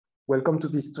Welcome to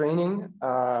this training,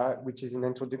 which is an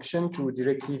introduction to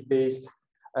directive-based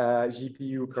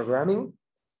GPU programming.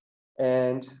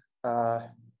 And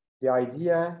the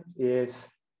idea is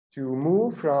to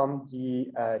move from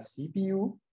the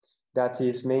CPU that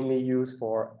is mainly used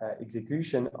for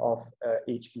execution of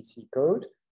HPC code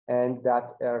and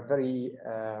that are very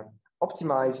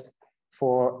optimized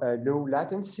for low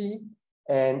latency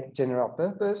and general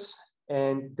purpose,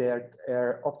 and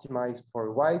they're optimized for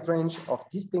a wide range of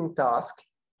distinct tasks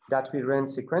that we run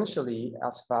sequentially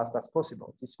as fast as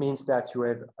possible. This means that you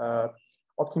have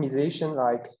optimization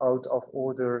like out of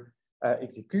order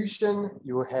execution,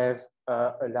 you have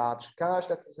a large cache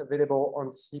that is available on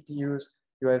the CPUs,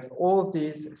 you have all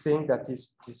these things that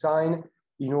is designed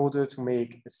in order to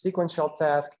make a sequential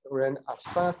task run as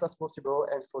fast as possible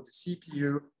and for the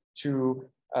CPU to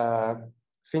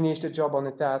finish the job on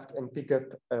a task and pick up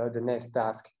the next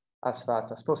task as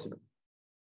fast as possible.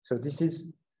 So this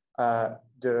is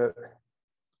the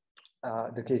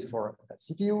case for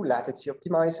CPU, latency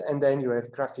optimized, and then you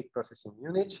have graphic processing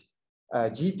unit,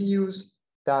 GPUs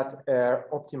that are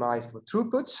optimized for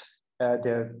throughput.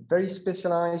 They're very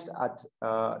specialized at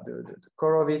the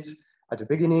core of it. At the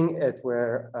beginning, they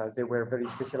were very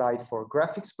specialized for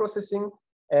graphics processing.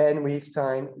 And with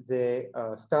time, they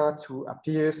start to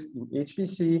appear in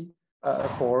HPC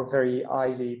for very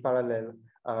highly parallel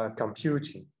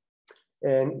computing.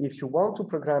 And if you want to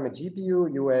program a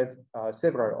GPU, you have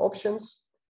several options.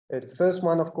 The first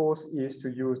one, of course, is to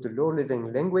use the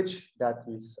low-level language that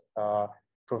is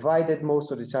provided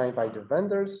most of the time by the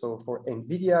vendors. So for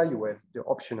NVIDIA, you have the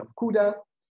option of CUDA.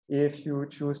 If you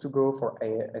choose to go for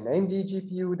an AMD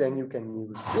GPU, then you can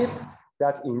use IP.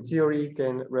 That in theory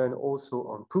can run also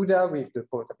on CUDA with the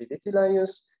portability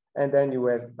layers. And then you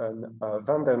have a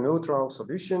vendor neutral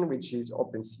solution, which is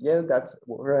OpenCL that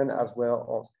will run as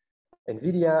well as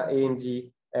NVIDIA,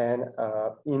 AMD, and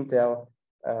Intel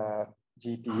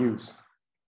GPUs.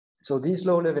 So these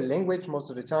low-level language, most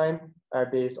of the time, are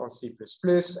based on C++,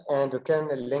 and the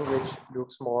kernel language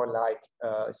looks more like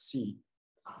C.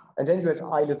 And then you have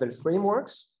high-level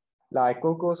frameworks like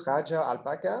Cocos, Raja,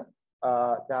 Alpaca,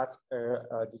 that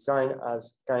are designed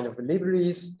as kind of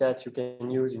libraries that you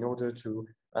can use in order to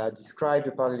describe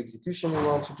the parallel execution you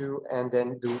want to do, and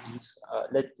then do this,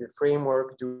 let the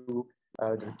framework do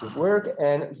the work.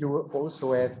 And you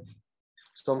also have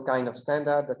some kind of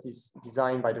standard that is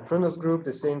designed by the Kronos group,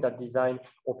 the same that designed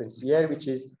OpenCL, which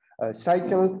is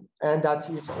Cycle, and that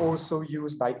is also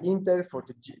used by Intel for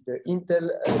the Intel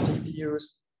GPUs.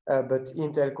 But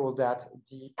Intel called that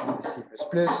DPC++,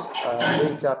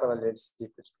 data parallel C++.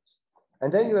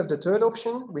 And then you have the third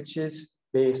option, which is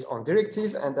based on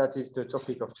directive, and that is the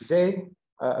topic of today,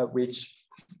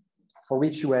 for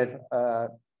which you have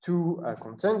two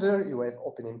contenders. You have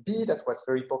OpenMP, that was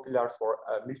very popular for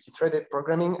multi-threaded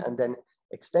programming and then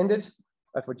extended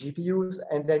for GPUs.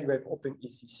 And then you have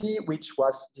OpenECC, which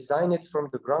was designed from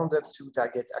the ground up to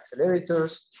target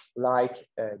accelerators like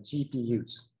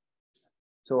GPUs.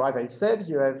 So as I said,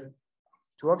 you have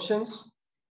two options,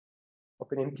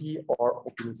 OpenMP or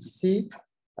OpenECC.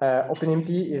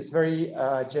 OpenMP is very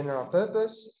general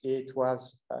purpose. It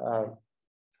was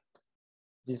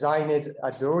designed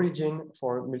at the origin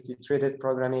for multi-threaded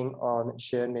programming on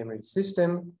shared memory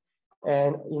system.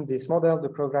 And in this model, the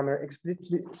programmer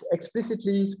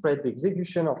explicitly spread the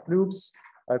execution of loops,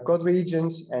 code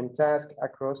regions, and tasks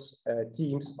across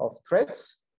teams of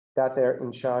threads that are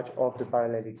in charge of the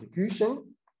parallel execution.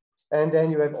 And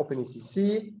then you have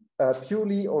OpenECC,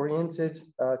 purely oriented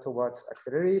towards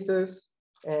accelerators.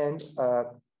 And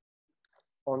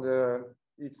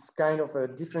it's kind of a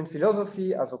different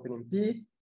philosophy as OpenMP,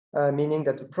 meaning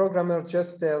that the programmer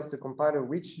just tells the compiler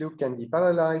which loop can be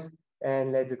parallelized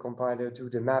and let the compiler do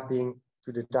the mapping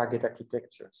to the target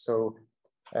architecture. So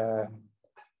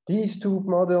these two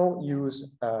models use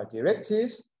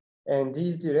directives, and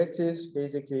these directives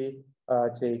basically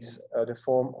takes the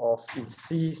form of in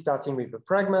C, starting with the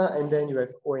pragma, and then you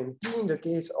have OMP in the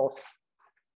case of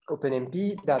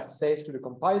OpenMP that says to the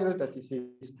compiler that this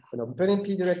is an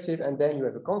OpenMP directive, and then you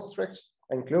have a construct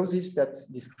and clauses that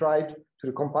describe to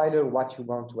the compiler what you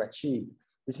want to achieve.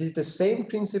 This is the same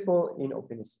principle in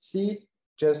OpenECC,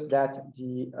 just that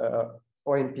the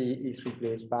OMP is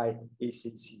replaced by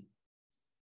ACC.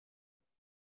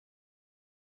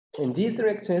 And these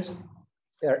directives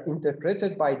are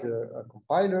interpreted by the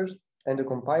compilers, and the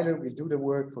compiler will do the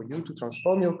work for you to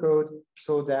transform your code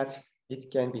so that it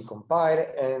can be compiled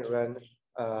and run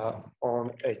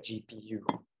on a GPU.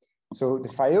 So the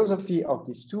philosophy of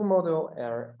these two models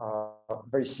are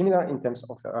very similar in terms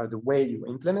of the way you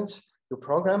implement your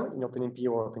program in OpenMP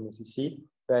or OpenECC,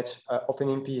 but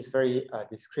OpenMP is very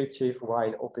descriptive,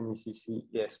 while OpenECC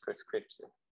is prescriptive.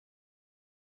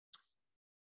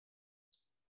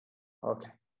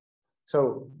 Okay,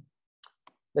 so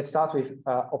let's start with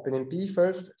OpenMP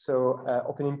first. So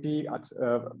OpenMP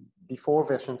before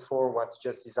version 4 was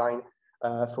just designed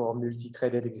for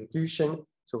multi-threaded execution.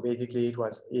 So basically it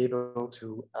was able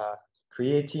to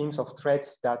create teams of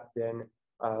threads that then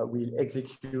will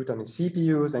execute on the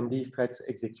CPUs, and these threads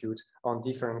execute on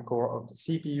different core of the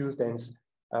CPUs, then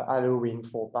allowing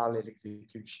for parallel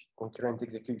execution, concurrent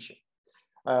execution.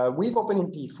 With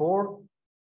OpenMP 4,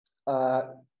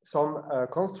 some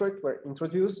constructs were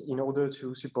introduced in order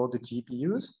to support the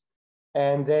GPUs.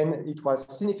 And then it was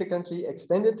significantly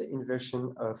extended in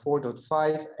version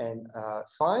 4.5 and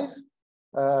 5.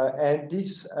 And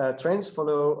these trends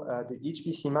follow the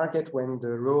HPC market when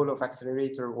the role of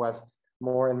accelerator was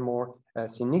more and more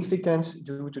significant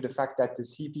due to the fact that the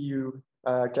CPU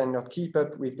cannot keep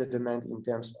up with the demand in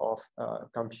terms of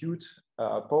compute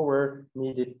power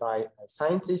needed by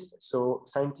scientists. So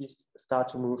scientists start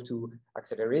to move to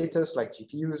accelerators like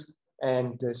GPUs,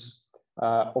 and this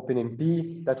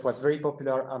OpenMP that was very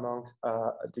popular among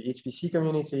the HPC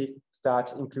community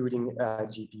starts including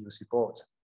GPU support.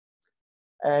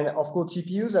 And of course,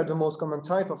 GPUs are the most common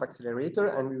type of accelerator,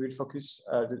 and we will focus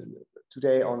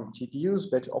today on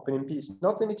GPUs, but OpenMP is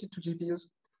not limited to GPUs.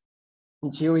 In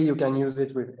theory, you can use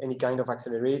it with any kind of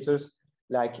accelerators,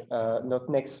 like not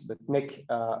NEXT, but NEC,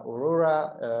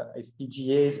 Aurora,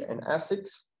 FPGAs, and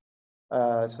ASICs.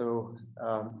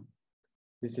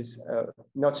 This is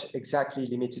not exactly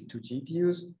limited to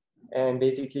GPUs, and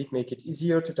basically it makes it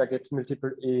easier to target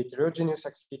multiple heterogeneous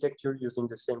architecture using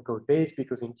the same code base,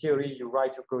 because in theory, you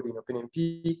write your code in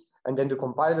OpenMP, and then the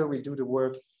compiler will do the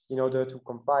work in order to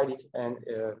compile it and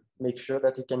make sure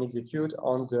that it can execute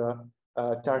on the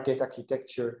target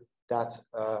architecture that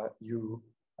you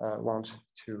want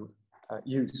to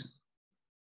use.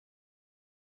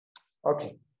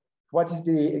 Okay, what is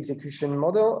the execution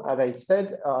model? As I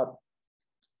said,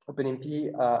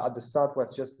 OpenMP at the start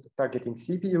was just targeting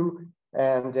CPU,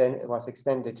 and then it was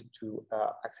extended to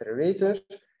accelerators.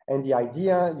 And the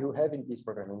idea you have in this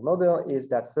programming model is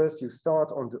that first you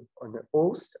start on the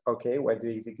host, okay, where the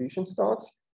execution starts.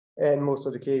 And most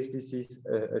of the case, this is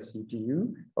a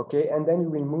CPU, okay? And then you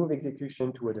will move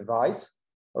execution to a device,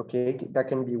 okay? That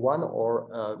can be one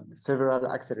or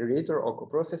several accelerator or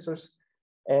coprocessors.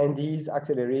 And these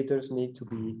accelerators need to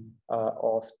be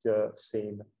of the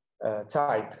same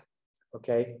type,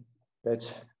 okay? But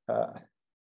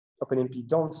OpenMP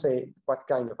don't say what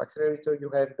kind of accelerator you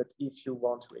have, but if you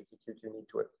want to execute, you need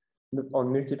to look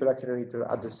on multiple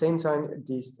accelerators at the same time.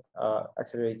 These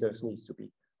accelerators need to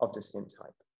be of the same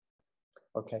type.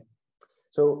 Okay,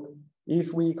 so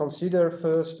if we consider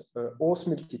first host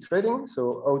multi-threading,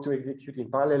 so how to execute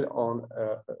in parallel on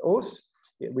a host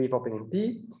with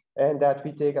OpenMP, and that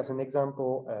we take as an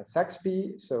example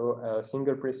SAXP, so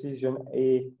single precision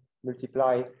A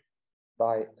multiplied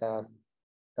by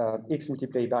X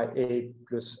multiplied by A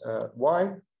plus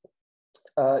Y.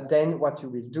 Then what you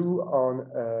will do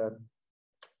on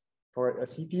for a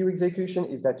CPU execution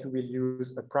is that you will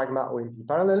use a Pragma OMP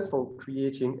parallel for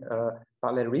creating a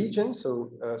parallel region,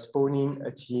 so spawning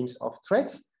teams of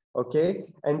threads,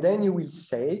 okay? And then you will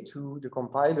say to the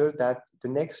compiler that the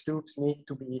next loops need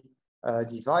to be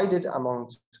divided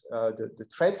among the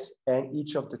threads, and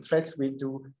each of the threads will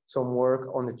do some work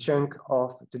on a chunk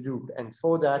of the loop. And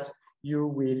for that, you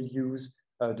will use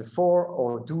the for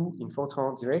or do in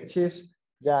Fortran directives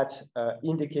that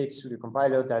indicates to the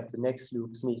compiler that the next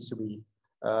loops needs to be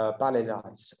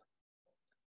parallelized.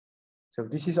 So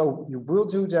this is how you will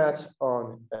do that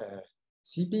on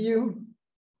CPU.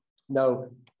 Now,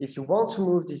 if you want to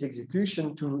move this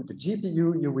execution to the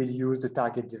GPU, you will use the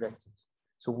target directive.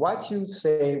 So what you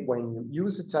say when you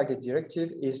use a target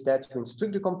directive is that you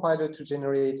instruct the compiler to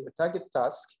generate a target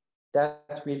task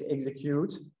that will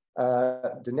execute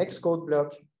the next code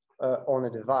block on a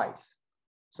device.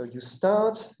 So you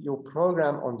start your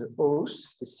program on the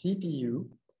host, the CPU,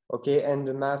 okay, and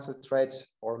the master thread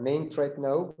or main thread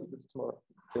now,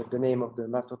 the name of the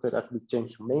master thread has been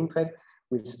changed to main thread,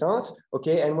 will start,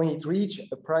 okay, and when it reaches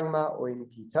a Pragma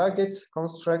OMP target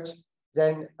construct,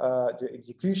 then the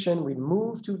execution will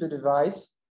move to the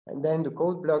device, and then the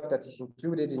code block that is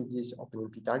included in this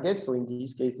OpenMP target, so in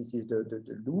this case, this is the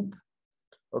loop,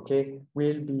 okay,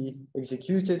 will be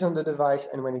executed on the device,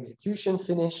 and when execution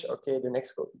finish, okay, the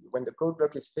next code, when the code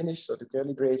block is finished, so the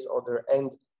curly brace or the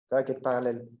end target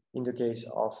parallel in the case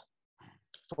of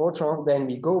Fortran, then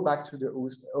we go back to the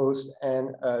host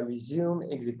and resume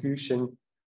execution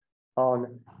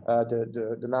on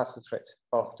the master thread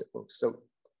of the host. So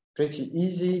pretty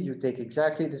easy. You take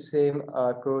exactly the same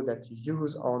code that you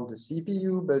use on the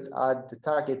CPU, but add the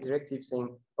target directive saying,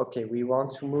 okay, we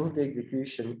want to move the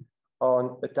execution on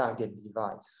a target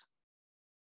device.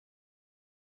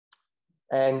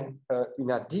 And in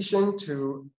addition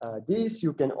to this,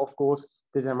 you can, of course,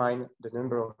 determine the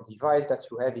number of devices that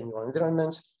you have in your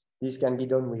environment. This can be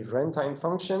done with runtime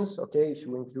functions. Okay, if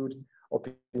you include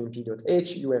openmp.h,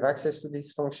 you have access to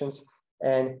these functions.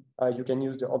 And you can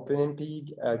use the openmp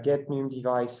get new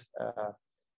device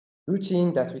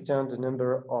routine that returns the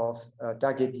number of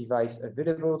target device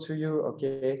available to you.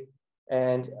 Okay,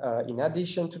 and in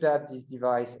addition to that, these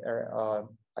devices are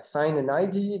assign an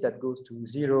ID that goes to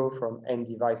 0 from n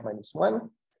device minus 1.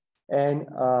 And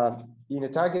in a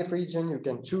target region, you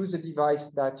can choose the device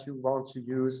that you want to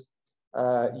use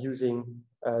using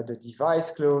the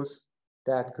device clause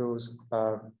that goes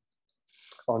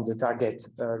on the target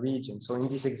region. So in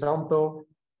this example,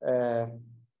 I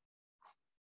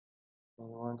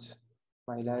want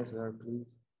my laser,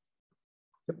 please.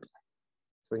 Yep.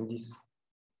 So in this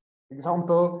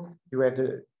example,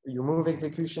 you move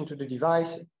execution to the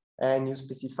device and you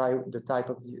specify the type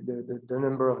of the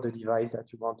number of the device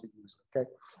that you want to use. Okay.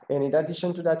 And in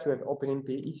addition to that, you have openmp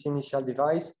initial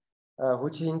device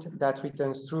routine that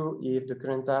returns true if the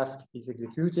current task is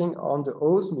executing on the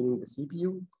host, meaning the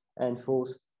CPU, and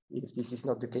false if this is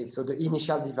not the case. So the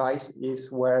initial device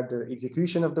is where the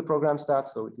execution of the program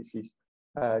starts. So this is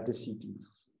the CPU.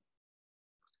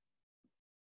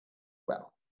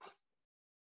 Well,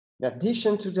 in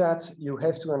addition to that, you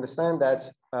have to understand that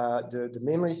the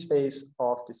memory space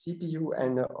of the CPU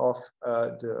and of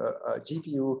the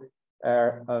GPU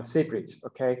are separate,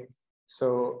 okay?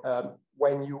 So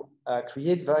when you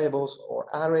create variables or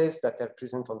arrays that are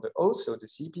present on the host, so the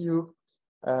CPU,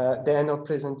 they are not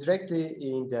present directly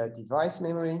in the device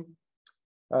memory.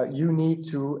 You need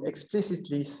to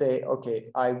explicitly say, okay,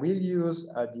 I will use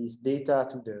this data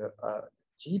to the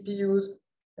GPUs,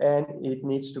 and it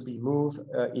needs to be moved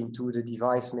into the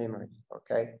device memory,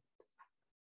 okay?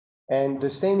 And the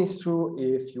same is true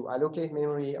if you allocate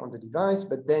memory on the device,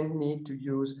 but then need to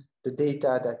use the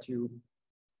data that you,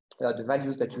 the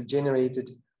values that you generated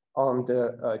on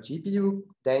the GPU,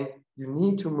 then you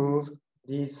need to move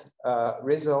this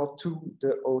result to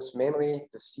the host memory,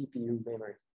 the CPU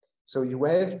memory. So you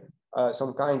have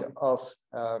some kind of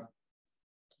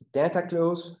data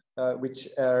clause which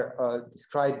are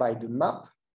described by the map,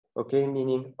 okay,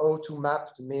 meaning how to map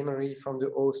the memory from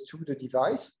the host to the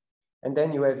device. And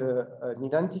then you have an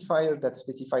identifier that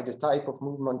specifies the type of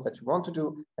movement that you want to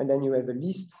do. And then you have a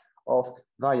list of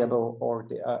variable or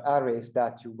the arrays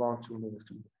that you want to move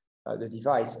to the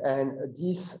device. And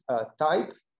this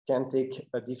type can take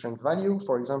a different value.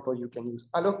 For example, you can use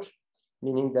alloc,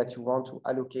 meaning that you want to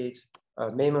allocate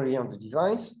memory on the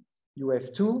device. You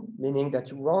have to, meaning that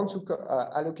you want to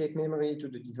allocate memory to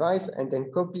the device and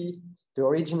then copy the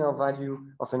original value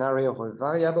of an array of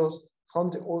variables from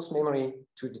the host memory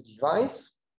to the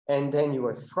device. And then you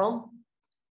have from,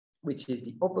 which is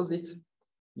the opposite.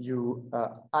 You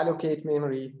allocate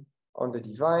memory on the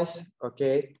device,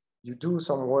 okay? You do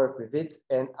some work with it,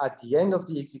 and at the end of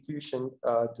the execution,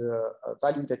 the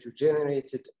value that you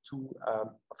generated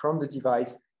from the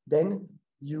device, then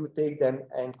you take them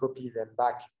and copy them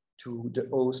back to the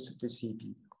host, the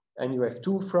CPU. And you have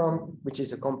to from, which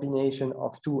is a combination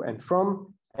of to and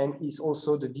from, and is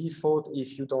also the default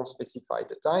if you don't specify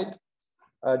the type.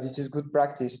 This is good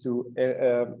practice to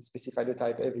specify the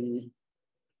type every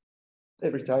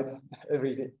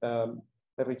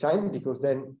time, because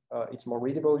then it's more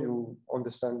readable. You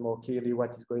understand more clearly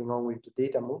what is going on with the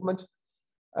data movement.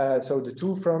 So the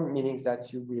to from means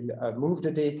that you will move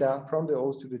the data from the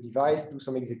host to the device, do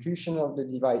some execution of the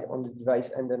device on the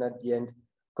device, and then at the end,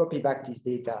 copy back this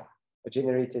data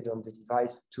generated on the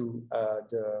device to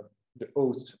the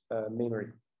host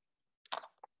memory.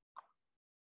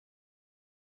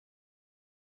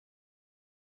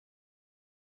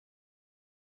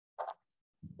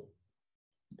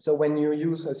 So when you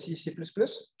use a C++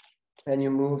 and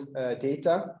you move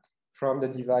data from the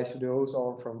device to the host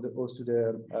or from the host to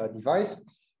the device,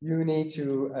 you need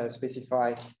to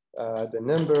specify the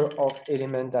number of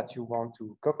elements that you want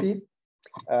to copy.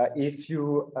 If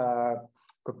you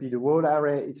copy the whole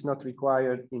array, it's not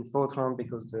required in Fortran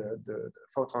because the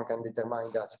Fortran can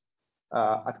determine that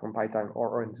at compile time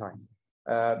or runtime.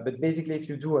 But basically, if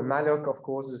you do a malloc, of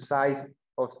course, the size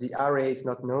of the array is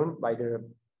not known by the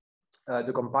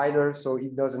compiler, so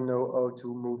it doesn't know how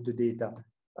to move the data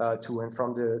to and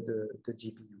from the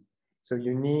GPU. So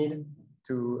you need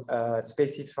to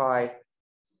specify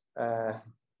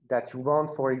that you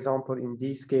want, for example, in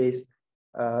this case,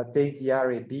 take the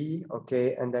array B,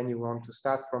 okay, and then you want to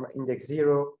start from index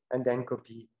 0 and then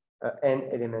copy n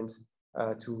element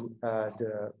to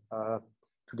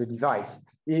the device.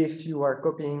 If you are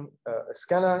copying a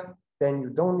scalar, then you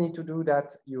don't need to do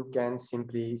that. You can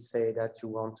simply say that you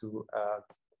want to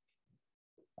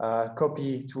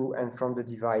copy to and from the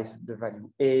device the value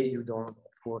A. You don't,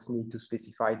 of course, need to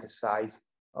specify the size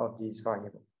of this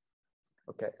variable.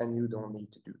 Okay, and you don't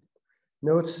need to do that.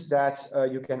 Note that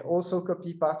you can also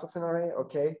copy part of an array,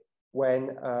 okay?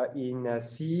 When in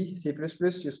C, C++,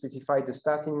 you specify the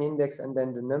starting index and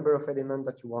then the number of elements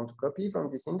that you want to copy from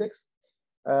this index.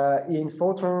 In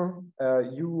Fortran,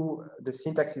 the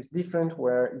syntax is different,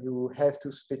 where you have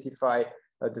to specify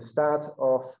the start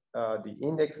of the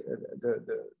index,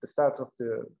 the start of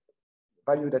the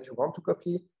value that you want to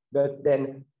copy, but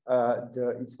then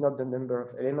it's not the number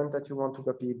of elements that you want to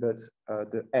copy, but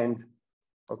the end,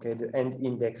 okay, the end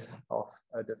index of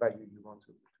the value you want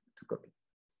to copy.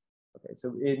 Okay,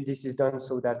 so this is done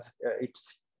so that it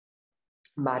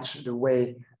matches the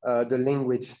way the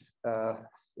language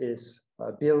is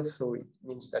built, so it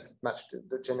means that it matches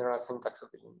the general syntax of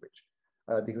the language.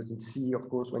 Because in C, of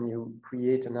course, when you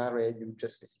create an array, you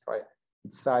just specify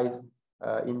its size.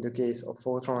 In the case of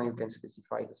Fortran, you can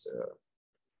specify this,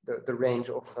 the range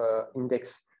of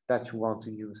index that you want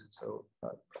to use. So,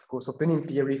 of course,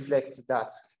 OpenMP reflects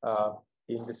that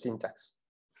in the syntax.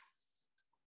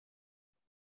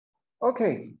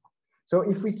 Okay, so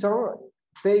if we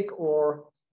take our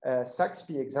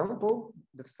Saxby example,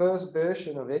 the first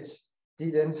version of it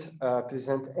didn't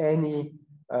present any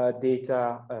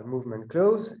data movement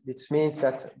clause. It means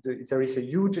that there is a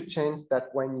huge chance that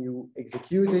when you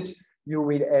execute it, you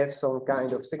will have some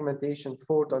kind of segmentation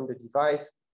fault on the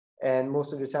device. And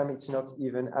most of the time, it's not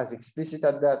even as explicit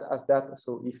as that.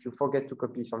 So if you forget to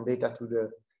copy some data to the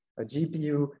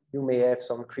GPU, you may have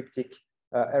some cryptic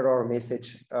error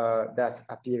message that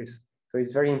appears. So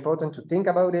it's very important to think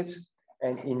about it.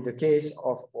 And in the case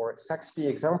of our Saxby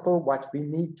example, what we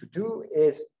need to do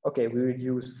is, okay, we will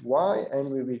use Y and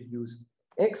we will use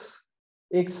X.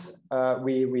 X,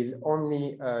 we will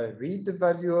only read the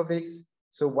value of X.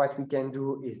 So what we can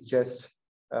do is just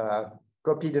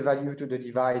copy the value to the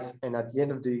device. And at the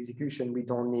end of the execution, we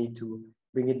don't need to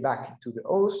bring it back to the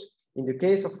host. In the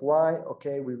case of Y,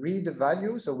 okay, we read the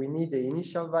value. So we need the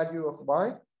initial value of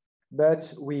Y,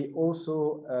 but we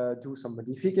also do some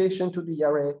modification to the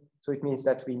array. So it means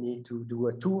that we need to do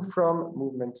a to from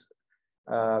movement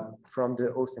from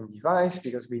the host and device,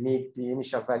 because we need the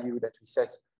initial value that we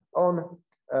set on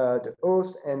the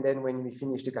host. And then when we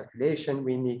finish the calculation,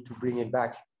 we need to bring it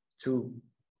back to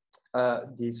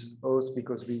this host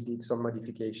because we did some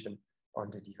modification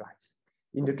on the device.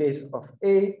 In the case of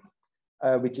A,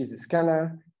 which is a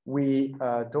scalar, we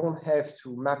don't have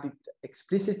to map it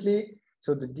explicitly.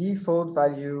 So the default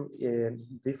value,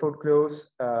 default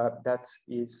clause that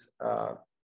is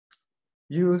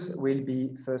used will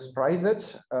be first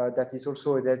private. That is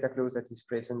also a data clause that is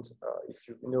present if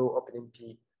you know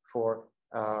OpenMP for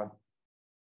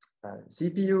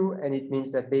CPU. And it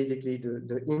means that basically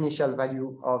the initial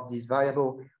value of this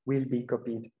variable will be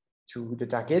copied to the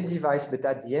target device, but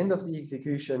at the end of the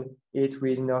execution, it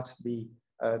will not be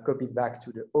copied back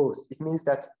to the host. It means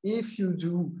that if you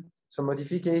do some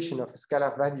modification of a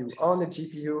scalar value on a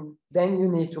GPU, then you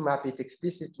need to map it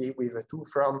explicitly with a to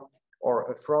from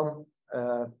or a from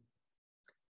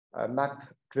map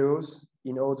clause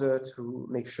in order to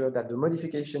make sure that the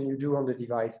modification you do on the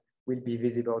device will be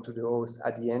visible to the host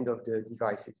at the end of the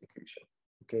device execution.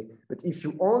 Okay, but if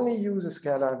you only use a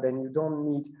scalar, then you don't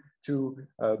need to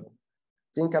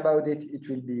think about it. It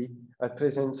will be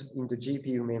present in the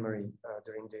GPU memory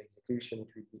during the execution. It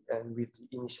will be, and with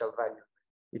the initial value,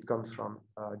 it comes from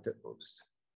the host.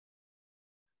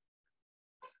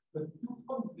 But to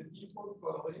from is the default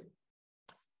for array?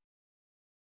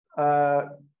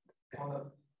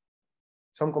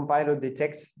 Some compiler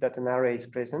detects that an array is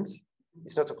present.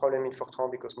 It's not a problem in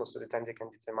Fortran because most of the time they can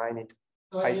determine it.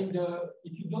 So I mean,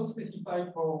 if you don't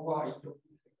specify for Y,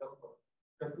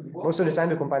 most of the time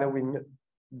the compiler will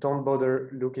don't bother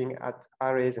looking at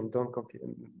arrays and don't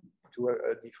do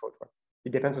a default one.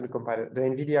 It depends on the compiler. The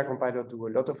NVIDIA compiler do a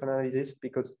lot of analysis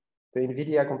because the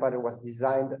NVIDIA compiler was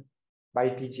designed by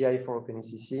PGI for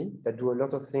OpenACC that do a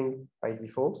lot of things by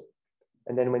default.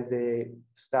 And then when they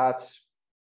start,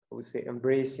 I would say,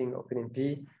 embracing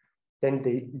OpenMP, then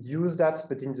they use that,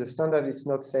 but in the standard, it's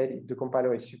not said if the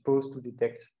compiler is supposed to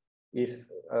detect if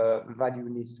value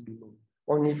needs to be moved.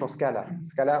 Only for Scala.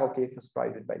 Scala, okay, first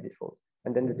private by default,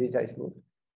 and then the data is moved.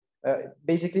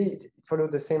 Basically, it follows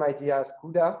the same idea as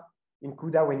CUDA. in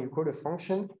CUDA, when you call a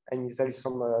function and there is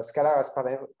some scalar as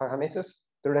parameters,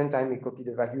 the runtime will copy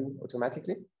the value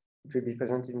automatically. It will be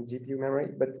present in GPU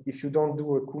memory. But if you don't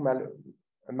do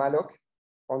a malloc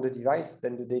on the device,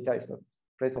 then the data is not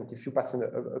present if you pass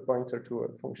a pointer to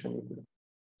a function in CUDA.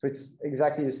 So it's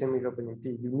exactly the same with OpenMP.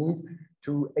 You need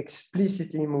to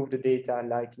explicitly move the data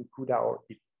like in CUDA or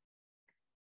IP.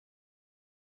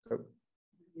 So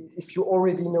if you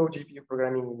already know GPU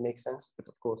programming, it makes sense. But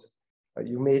of course,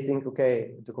 you may think,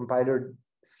 okay, the compiler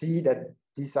see that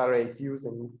this array is used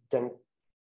and can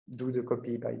do the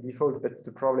copy by default. But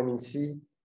the problem in C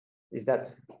is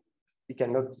that it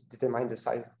cannot determine the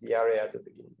size of the array at the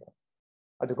beginning.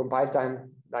 At the compile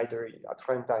time, neither at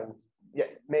runtime. Yeah,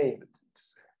 it may, but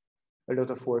it's a lot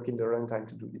of work in the runtime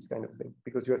to do this kind of thing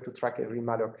because you have to track every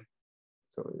malloc.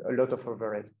 So a lot of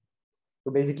overhead.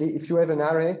 So basically, if you have an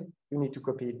array, you need to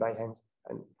copy it by hand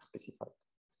and specify it.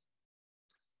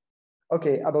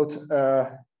 Okay, about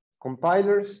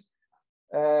compilers.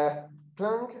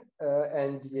 Clang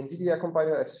and the NVIDIA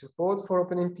compiler have support for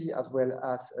OpenMP as well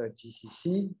as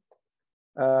GCC.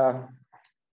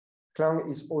 Clang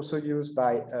is also used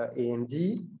by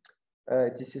AMD.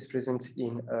 This is present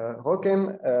in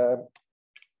ROCm.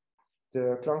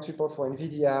 The Clang support for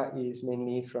NVIDIA is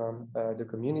mainly from the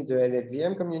community, the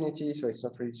LLVM community, so it's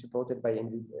not really supported by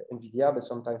NVIDIA, but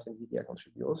sometimes NVIDIA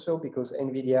contributes also because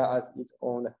NVIDIA has its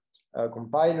own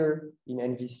compiler in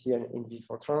NVC and NV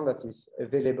Fortran that is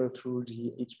available through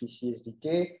the HPC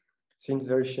SDK since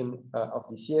version of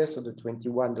this year, so the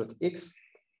 21.x.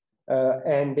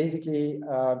 And basically,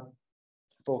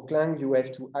 for Clang, you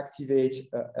have to activate,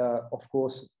 of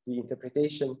course, the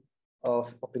interpretation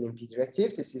of OpenMP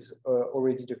directive. This is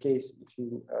already the case if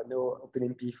you know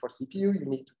OpenMP for CPU. You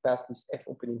need to pass this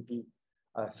FOpenMP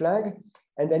flag,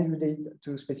 and then you need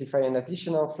to specify an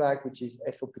additional flag, which is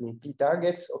FOpenMP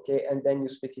targets, okay, and then you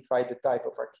specify the type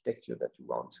of architecture that you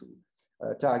want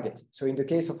to target. So in the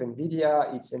case of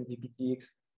NVIDIA, it's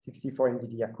NVPTX64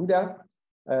 NVIDIA CUDA.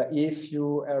 If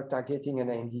you are targeting an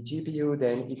AMD GPU,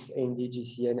 then it's AMD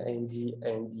GCN, AMD,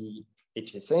 and the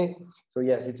HSA. So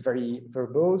yes, it's very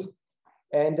verbose.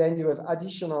 And then you have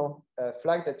additional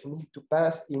flag that you need to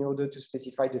pass in order to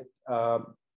specify the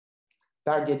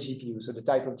target GPU, so the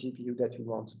type of GPU that you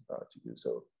want to use.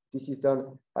 So this is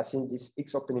done passing this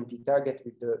XOpenMP target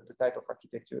with the type of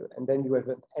architecture. And then you have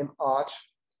an march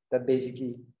that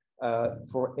basically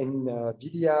for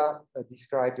NVIDIA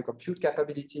describe the compute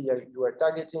capability that you are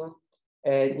targeting.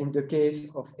 And in the case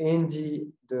of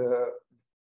AMD, the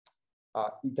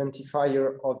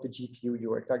identifier of the GPU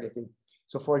you are targeting.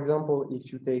 So for example,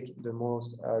 if you take the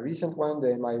most recent one, the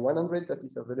MI100 that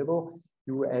is available,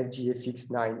 you have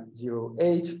GFX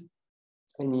 908.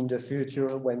 And in the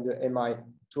future, when the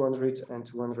MI200 and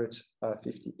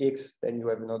 250X, then you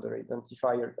have another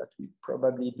identifier that will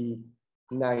probably be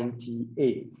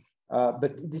 98.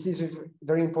 But this is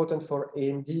very important for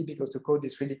AMD because the code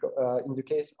is really, in the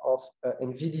case of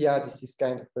NVIDIA, this is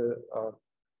kind of a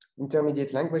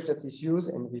intermediate language that is used,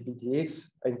 and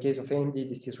VPTX. In case of AMD,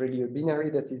 this is really a binary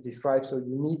that is described, so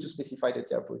you need to specify the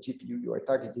type of GPU you are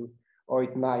targeting, or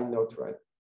it might not run.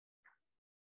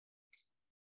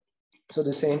 So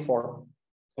the same for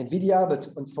NVIDIA, but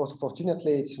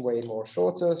unfortunately, it's way more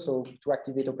shorter. So to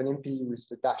activate OpenMP, use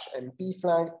the -mp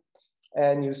flag,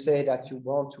 and you say that you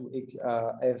want to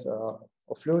have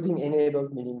offloading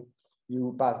enabled, meaning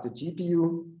you pass the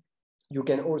GPU. You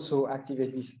can also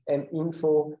activate this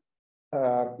minfo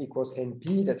equals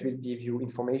np that will give you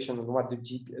information on what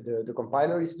the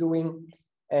compiler is doing.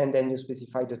 And then you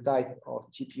specify the type of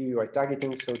GPU you are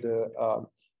targeting. So the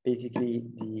basically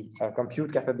the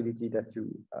compute capability that you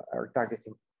are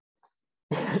targeting.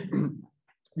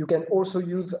 You can also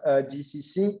use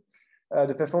GCC.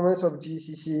 The performance of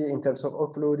GCC in terms of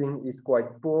offloading is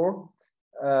quite poor.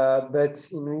 But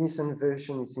in recent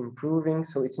version, it's improving.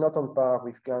 So it's not on par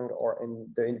with Clang or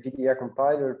the NVIDIA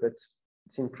compiler, but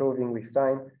it's improving with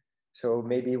time. So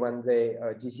maybe one day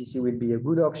GCC will be a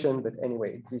good option. But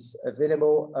anyway, it is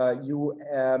available.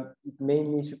 It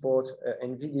mainly supports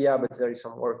NVIDIA, but there is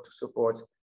some work to support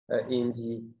in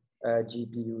the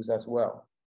GPUs as well.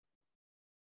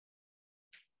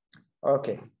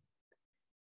 Okay.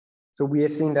 So we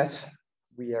have seen that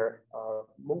we are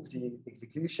move the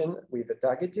execution with a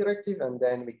target directive, and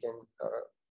then we can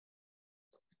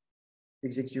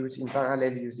execute in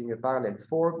parallel using a parallel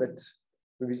for, but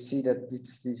we will see that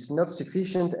this is not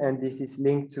sufficient, and this is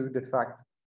linked to the fact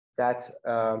that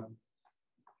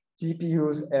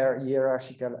GPUs are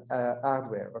hierarchical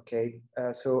hardware, okay?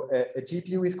 So a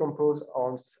GPU is composed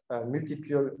of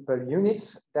multiple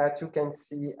units that you can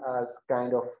see as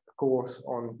kind of cores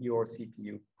on your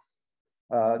CPU.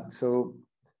 So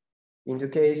in the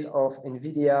case of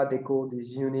NVIDIA, they call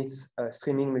these units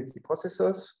streaming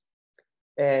multiprocessors,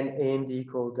 and AMD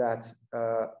call that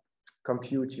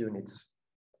compute units.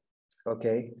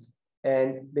 Okay,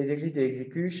 and basically the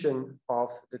execution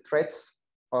of the threads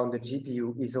on the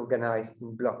GPU is organized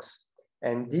in blocks,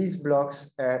 and these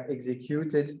blocks are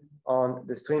executed on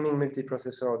the streaming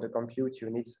multiprocessor or the compute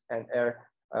units and are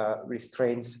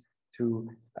restraints to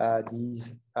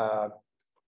these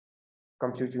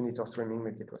compute unit or streaming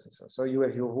multiprocessor. So you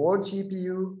have your whole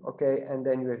GPU, okay, and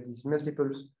then you have these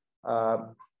multiple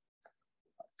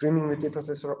streaming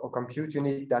multiprocessor or compute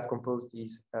unit that compose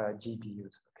these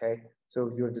GPUs, okay?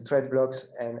 So you have the thread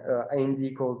blocks, and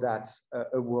AMD call that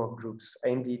a work groups.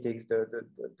 AMD takes the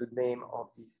name of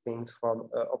these things from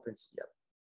OpenCL.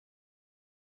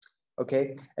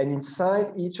 Okay, and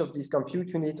inside each of these compute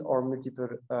unit or multiple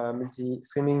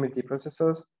streaming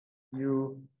multiprocessors,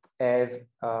 you have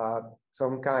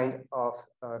some kind of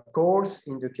cores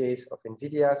in the case of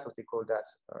NVIDIA, so they call that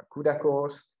CUDA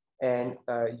cores, and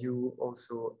you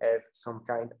also have some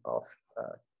kind of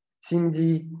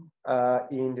SIMD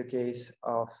in the case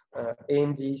of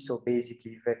AMD, so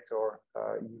basically vector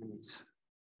units.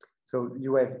 So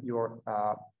you have your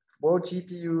board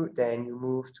GPU, then you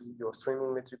move to your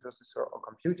streaming multiprocessor or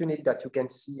compute unit that you can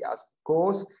see as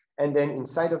cores, and then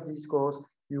inside of these cores,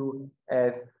 you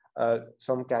have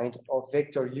some kind of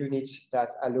vector units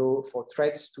that allow for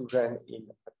threads to run in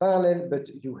parallel, but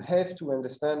you have to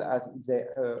understand as they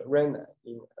run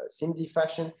in a SIMD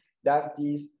fashion that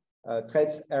these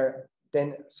threads are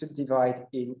then subdivided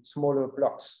in smaller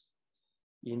blocks.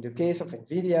 In the case of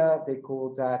NVIDIA, they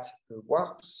call that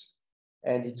warps,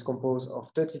 and it's composed of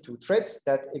 32 threads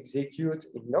that execute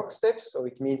in lockstep. So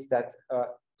it means that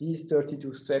these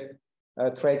 32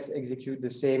 threads execute the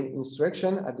same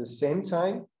instruction at the same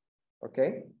time.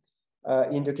 Okay.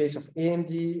 In the case of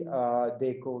AMD,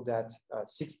 they call that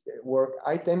 6 work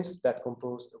items that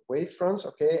compose the wavefronts.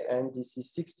 Okay, and this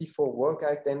is 64 work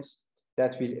items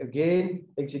that will again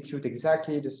execute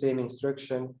exactly the same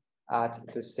instruction at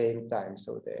the same time.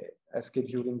 So they a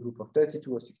scheduling group of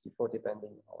 32 or 64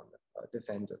 depending on the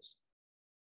vendors.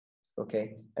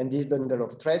 Okay, and this bundle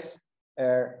of threads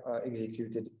are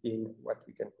executed in what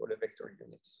we can call a vector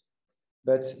units,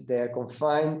 but they are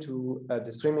confined to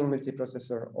the streaming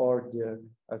multiprocessor or the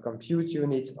compute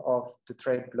unit of the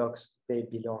thread blocks they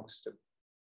belong to.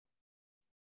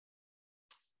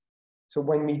 So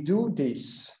when we do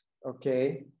this,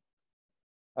 okay,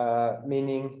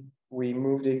 meaning we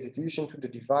move the execution to the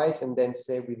device and then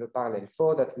say with a parallel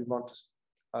 4 that we want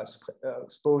to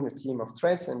spawn a team of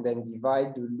threads and then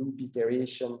divide the loop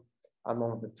iteration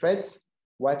among the threads.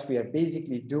 What we are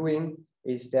basically doing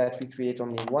is that we create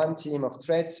only one team of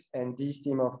threads, and this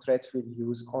team of threads will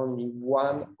use only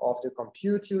one of the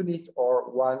compute unit or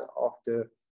one of the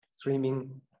streaming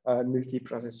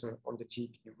multiprocessor on the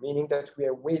GPU, meaning that we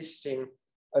are wasting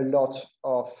a lot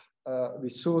of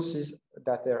resources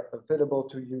that are available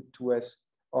to us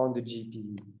on the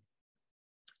GPU.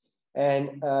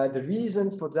 And the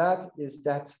reason for that is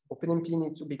that OpenMP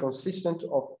needs to be consistent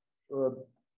of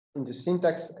in the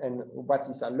syntax and what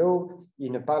is allowed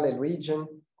in a parallel region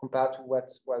compared to what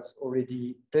was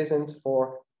already present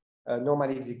for normal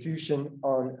execution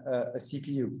on a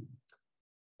CPU.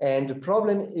 And the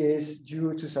problem is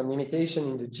due to some limitation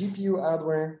in the GPU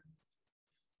hardware.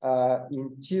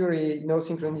 In theory, no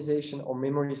synchronization or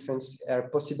memory funds are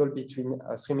possible between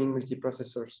streaming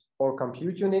multiprocessors or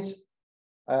compute units.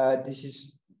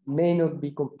 This may not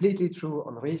be completely true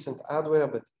on recent hardware,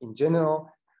 but in general,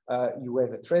 you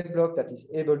have a thread block that is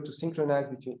able to synchronize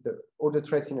between all the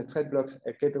threads in the thread blocks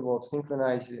are capable of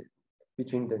synchronizing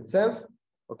between themselves,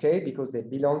 okay, because they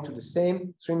belong to the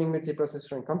same streaming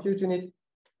multiprocessor and compute unit.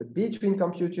 But between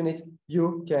compute units,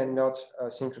 you cannot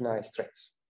synchronize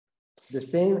threads. The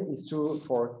same is true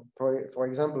for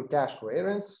example, cache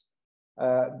coherence.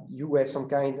 You have some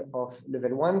kind of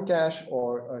level 1 cache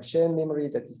or shared memory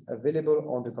that is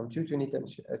available on the compute unit and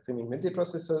streaming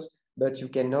multiprocessors, but you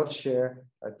cannot share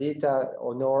data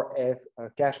or nor have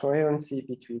cache coherency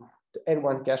between the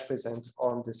L1 cache present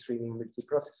on the streaming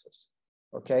multiprocessors.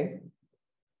 Okay,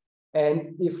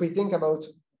 and if we think about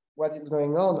what is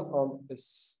going on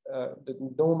this, the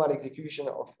normal execution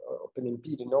of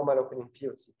OpenMP, the normal OpenMP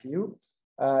of CPU,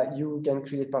 you can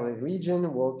create parallel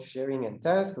region, work sharing and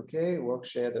task, okay, work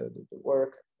share the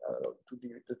work to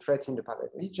the threads in the parallel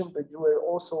region, but you are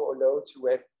also allowed to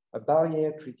have a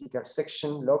barrier, critical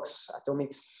section, locks,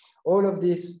 atomics. All of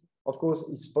this, of course,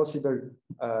 is possible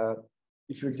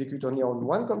if you execute only on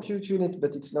one compute unit,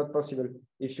 but it's not possible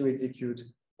if you execute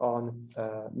on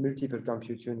multiple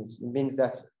compute units. It means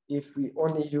that if we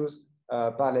only use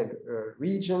parallel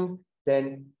region,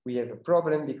 then we have a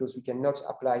problem because we cannot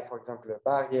apply, for example, a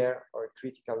barrier or a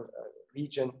critical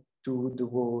region to the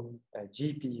whole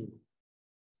GPU.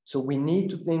 So we need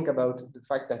to think about the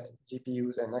fact that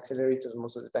GPUs and accelerators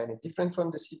most of the time are different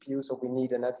from the CPU, so we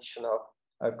need an additional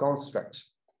construct.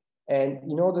 And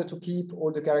in order to keep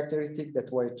all the characteristics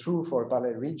that were true for a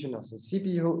parallel region of the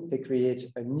CPU, they create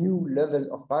a new level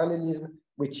of parallelism,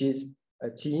 which is a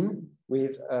team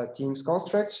with teams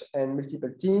constructs, and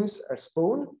multiple teams are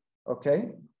spawned, okay?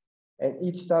 And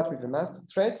each start with a master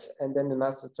thread, and then the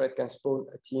master thread can spawn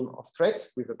a team of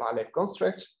threads with a parallel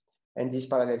construct. And this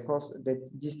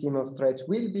this team of threads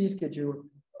will be scheduled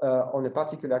on a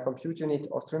particular compute unit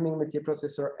or streaming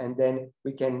multiprocessor, and then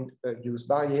we can use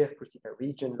barrier, critical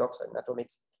region, locks, and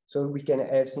atomics, so we can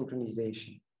have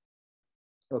synchronization.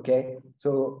 Okay,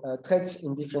 so threads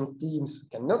in different teams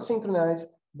cannot synchronize,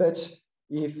 but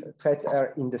if threads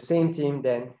are in the same team,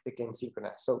 then they can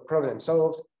synchronize. So problem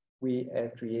solved, we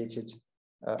have created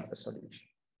a solution.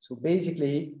 So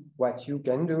basically, what you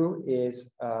can do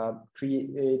is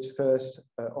create first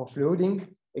offloading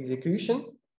execution.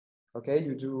 Okay,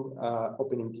 you do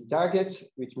OpenMP target,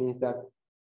 which means that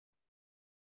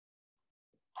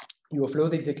you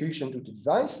offload execution to the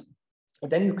device,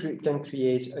 and then you can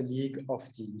create a league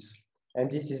of teams.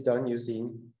 And this is done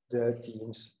using the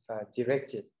teams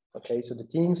directive. Okay, so the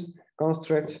teams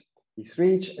construct is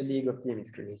reached, a league of teams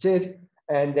is created,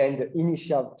 and then the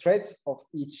initial threads of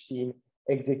each team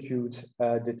execute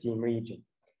the team region.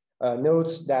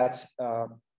 Note that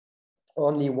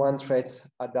only one thread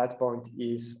at that point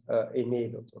is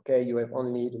enabled. Okay, you have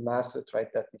only the master thread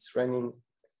that is running,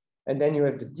 and then you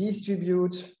have the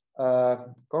distribute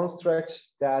construct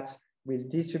that will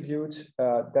distribute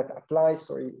that applies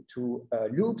to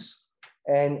loops,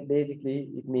 and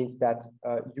basically it means that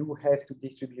you have to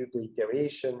distribute the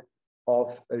iteration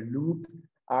of a loop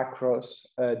across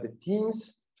the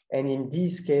teams. And in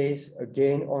this case,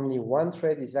 again, only one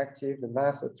thread is active, the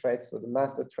master thread. So the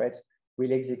master threads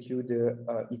will execute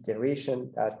the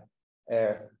iteration that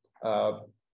are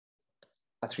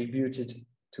attributed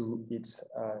to its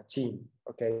team.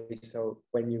 Okay, so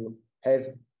when you have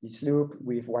this loop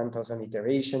with 1000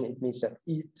 iteration, it means that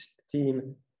each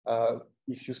team,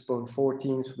 if you spawn 4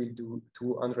 teams, will do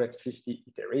 250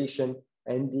 iteration,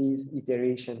 and these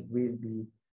iteration will be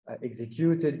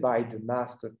executed by the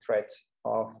master thread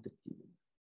of the team.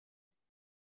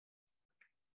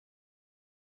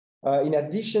 In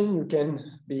addition, you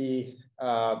can be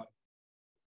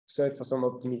search for some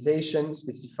optimization,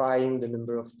 specifying the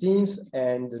number of teams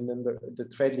and the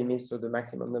thread limits, so the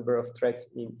maximum number of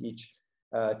threads in each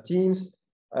teams.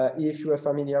 If you are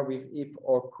familiar with IP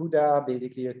or CUDA,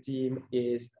 basically a team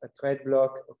is a thread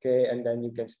block, okay, and then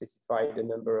you can specify the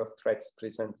number of threads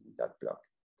present in that block.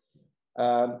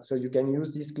 So you can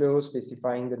use this clause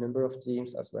specifying the number of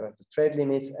teams as well as the thread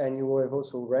limits, and you have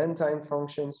also runtime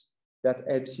functions that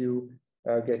helps you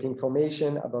get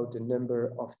information about the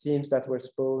number of teams that were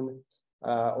spawned,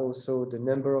 also the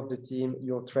number of the team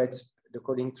your threads, the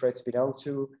calling threads belong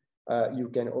to. You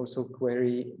can also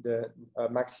query the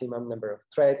maximum number of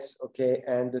threads, okay,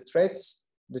 and the threads,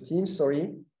 the teams,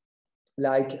 sorry,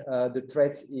 like the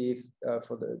threads if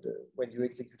for when you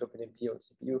execute OpenMP on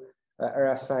CPU, are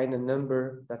assigned a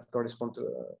number that corresponds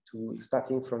to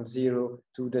starting from 0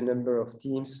 to the number of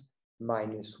teams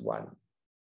 -1.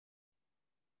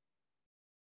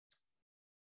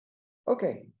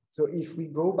 Okay, so if we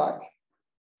go back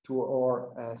to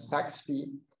our SAXP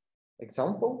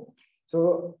example,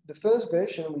 so the first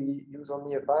version we use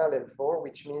only a parallel for,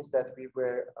 which means that we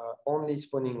were only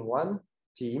spawning one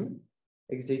team,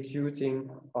 executing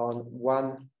on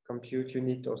one compute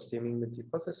unit or streaming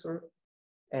multiprocessor.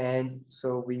 And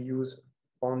so we use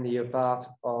only a part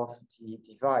of the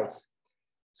device.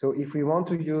 So if we want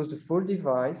to use the full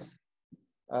device,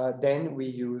 then we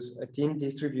use a team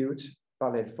distribute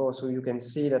parallel for. So you can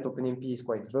see that OpenMP is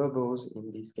quite verbose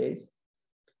in this case.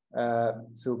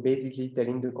 So basically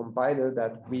telling the compiler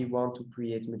that we want to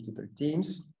create multiple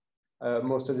teams.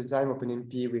 Most of the time,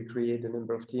 OpenMP will create the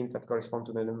number of teams that correspond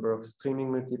to the number of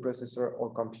streaming multiprocessor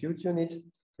or compute unit.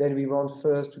 Then we want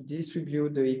first to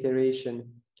distribute the iteration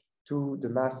to the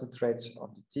master threads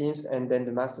of the teams, and then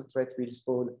the master thread will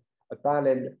spawn a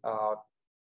parallel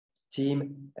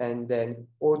team, and then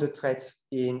all the threads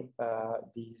in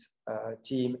this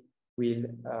team will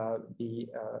be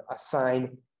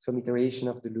assigned some iteration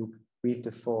of the loop with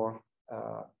the for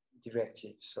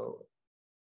directive. So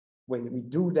when we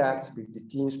do that with the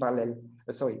teams parallel,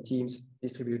 teams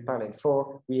distribute parallel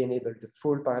for, we enable the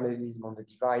full parallelism on the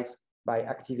device by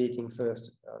activating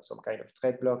first some kind of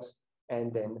thread blocks,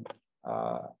 and then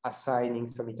assigning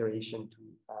some iteration to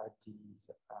these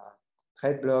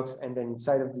thread blocks, and then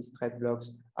inside of these thread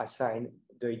blocks, assign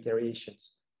the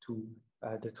iterations to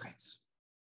the threads.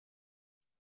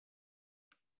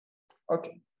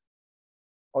 Okay,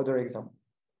 other example.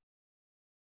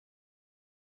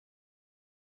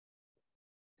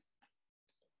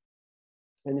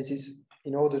 And this is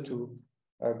in order to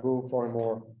go for a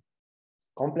more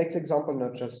complex example,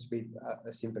 not just with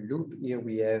a simple loop. Here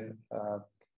we have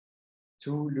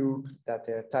two loops that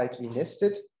are tightly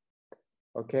nested,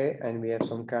 okay, and we have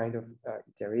some kind of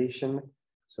iteration.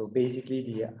 So basically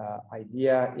the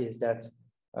idea is that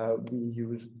we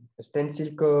use a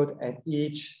stencil code, and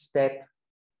each step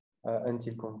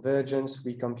until convergence,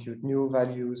 we compute new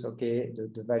values, okay,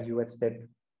 the value at step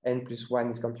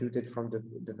n+1 is computed from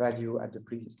the value at the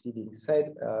preceding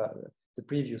set, the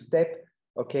previous step,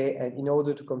 okay, and in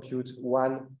order to compute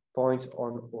 1 point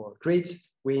on our grid,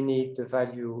 we need the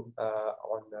value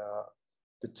on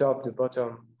the top, the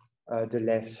bottom, the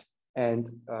left, and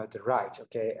the right,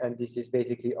 okay, and this is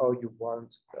basically how you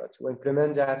want to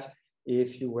implement that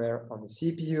if you were on the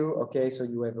CPU, okay, so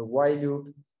you have a while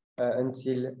loop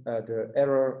until the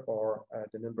error or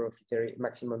the number of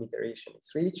maximum iteration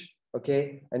is reached,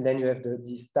 okay, and then you have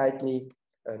this tightly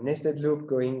nested loop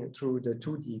going through the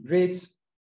 2D grids,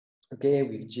 okay,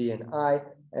 with G and I,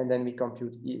 and then we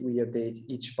update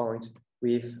each point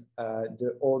with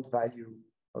the old value,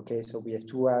 okay, so we have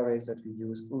two arrays that we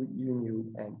use, unew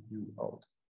and uold.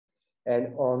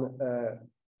 And on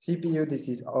CPU, this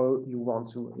is how you want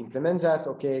to implement that,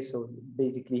 okay, so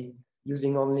basically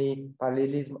using only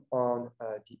parallelism on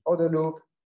the other loop,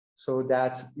 so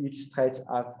that each thread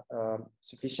have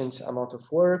sufficient amount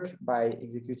of work by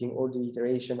executing all the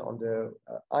iteration on the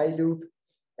I loop.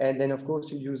 And then of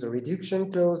course you use a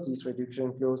reduction clause, this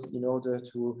reduction clause in order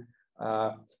to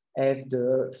have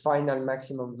the final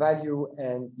maximum value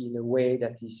and in a way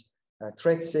that is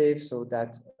thread safe, so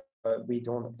that we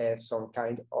don't have some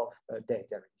kind of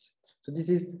data errors. So this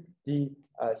is the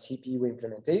CPU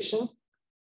implementation.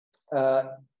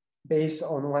 Based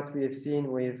on what we have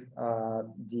seen with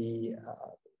the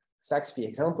Saxby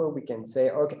example, we can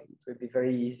say, okay, it would be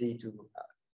very easy to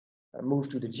move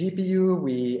to the GPU.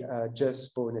 We just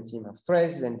spawn a team of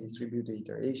threads and distribute the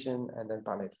iteration, and then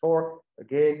parallel for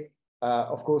again.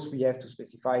 Of course, we have to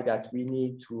specify that we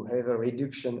need to have a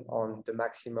reduction on the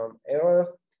maximum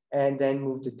error, and then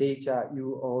move the data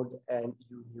uold and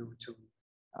unew to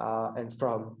and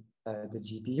from the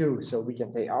GPU. So we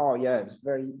can say, oh yeah, it's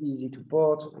very easy to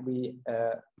port. We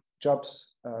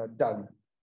jobs done.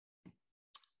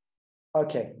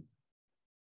 Okay.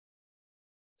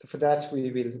 So for that,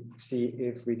 we will see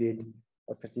if we did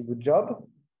a pretty good job.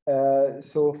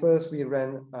 So first we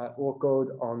ran our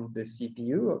code on the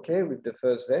CPU, okay, with the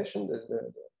first version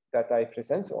that I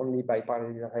present only by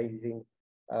parallelizing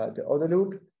the other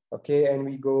loop, okay, and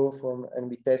we go from, and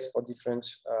we test for different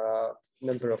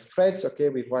number of threads, okay,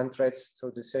 with one thread, so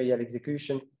the serial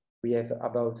execution, we have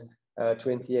about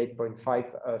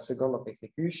 28.5 seconds of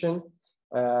execution,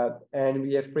 and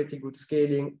we have pretty good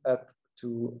scaling up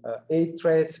to 8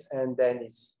 threads, and then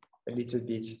it's a little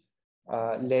bit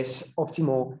less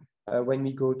optimal when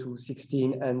we go to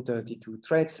 16 and 32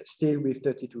 threads. Still with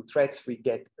 32 threads, we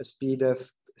get a speed up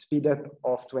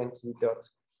of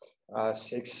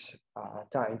 20.6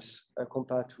 times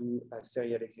compared to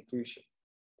serial execution.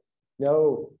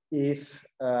 Now, if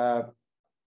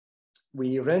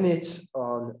we run it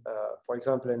on, for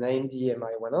example, an AMD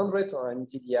MI100 or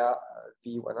NVIDIA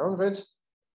V100,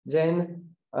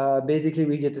 then basically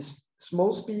we get a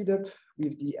small speed up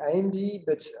with the AMD,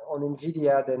 but on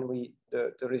NVIDIA, then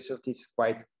the result is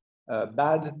quite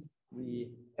bad.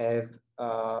 We have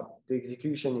the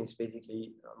execution is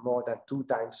basically more than 2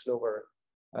 times slower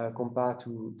compared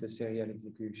to the serial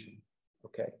execution.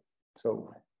 Okay,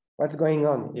 so what's going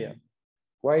on here?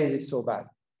 Why is it so bad?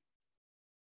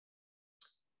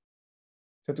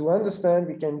 So to understand,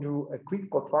 we can do a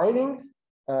quick profiling.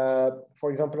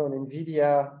 For example, on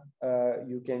NVIDIA,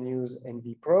 you can use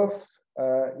NVProf.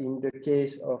 In the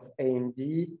case of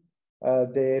AMD,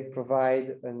 they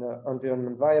provide an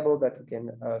environment variable that you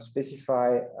can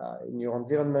specify in your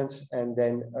environment, and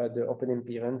then the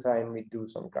OpenMP runtime will do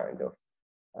some kind of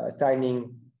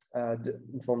timing the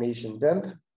information dump.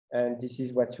 And this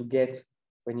is what you get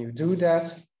when you do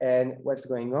that. And what's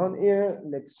going on here?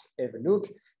 Let's have a look.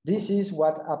 This is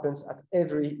what happens at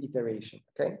every iteration,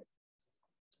 okay?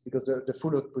 Because the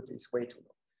full output is way too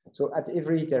low. So at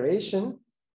every iteration,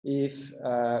 if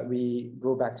we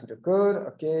go back to the code,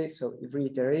 okay, so every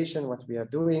iteration, what we are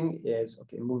doing is,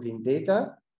 okay, moving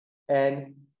data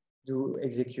and do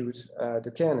execute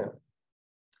the kernel.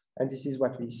 And this is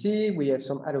what we see. We have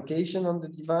some allocation on the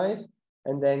device,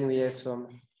 and then we have some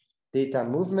data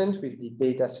movement with the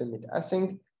data submit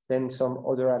async, then some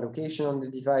other allocation on the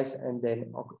device, and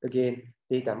then again,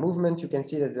 data movement. You can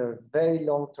see that there's a very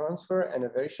long transfer and a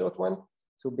very short one.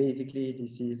 So basically,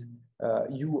 this is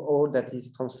UO that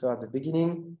is transferred at the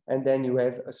beginning, and then you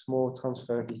have a small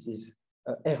transfer. This is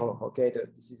error, okay?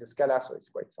 This is a scalar, so it's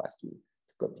quite fast to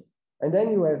copy. And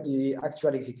then you have the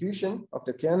actual execution of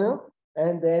the kernel,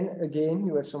 and then again,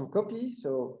 you have some copy.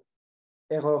 So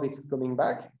error is coming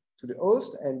back to the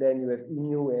host, and then you have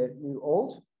new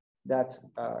old that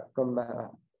come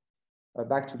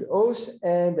back to the host,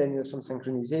 and then you have some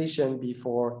synchronization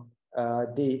before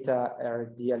data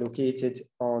are deallocated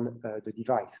on the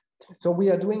device. So we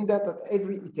are doing that at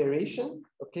every iteration,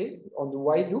 okay, on the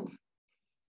while loop.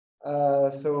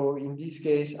 So in this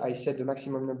case, I set the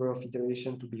maximum number of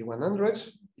iterations to be 100.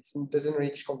 It doesn't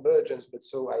reach convergence, but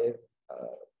so I have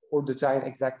all the time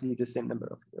exactly the same number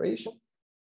of iterations.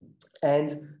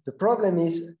 And the problem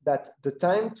is that the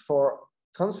time for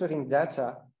transferring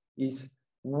data is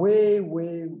way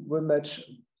much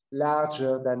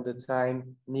larger than the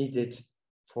time needed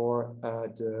for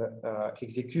the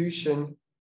execution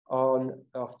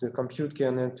of the compute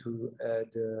kernel to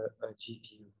the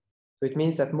GPU. So it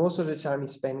means that most of the time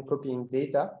is spent copying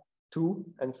data to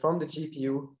and from the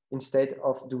GPU instead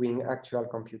of doing actual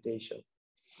computation.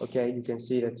 Okay, you can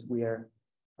see that we are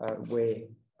way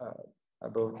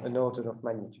above an order of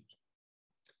magnitude.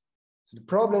 So the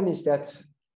problem is that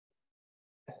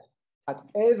at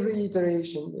every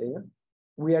iteration,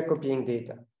 we are copying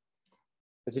data.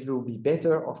 But it will be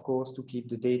better, of course, to keep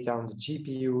the data on the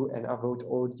GPU and avoid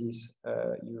all this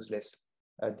useless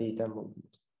data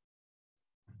movement.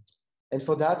 And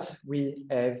for that, we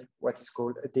have what is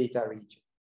called a data region.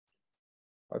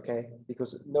 Okay,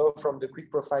 because now from the quick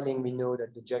profiling, we know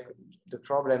that the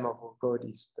problem of our code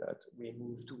is that we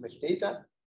move too much data.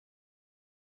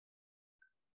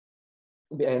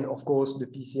 And of course, the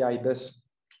PCI bus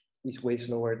is way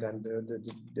slower than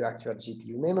the actual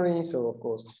GPU memory. So of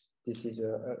course, this is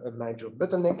a major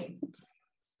bottleneck.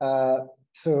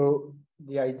 So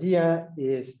the idea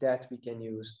is that we can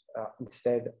use,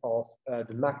 instead of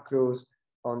the macros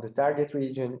on the target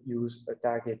region, use a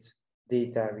target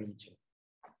data region.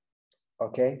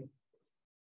 Okay.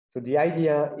 So the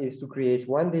idea is to create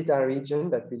one data region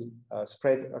that will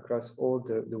spread across all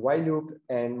the while loop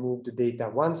and move the data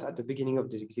once at the beginning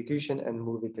of the execution and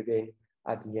move it again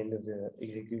at the end of the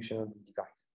execution of the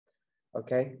device.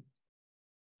 Okay.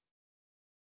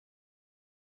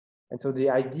 And so the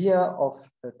idea of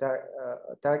a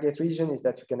target region is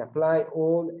that you can apply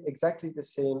all exactly the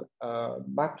same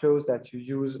macros that you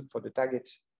use for the target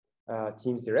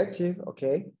teams directive,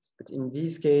 okay? But in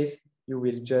this case, you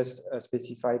will just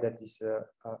specify that this a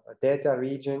data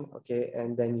region, okay?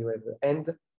 And then you have an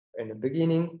end and a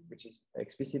beginning, which is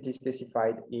explicitly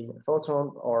specified in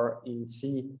Fortran, or in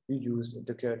C, you use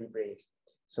the curly brace.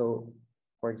 So,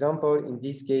 for example, in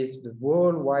this case, the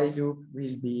whole while loop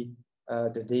will be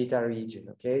the data region,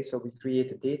 okay? So we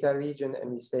create a data region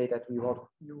and we say that we want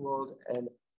ULiege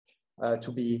and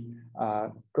to be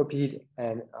copied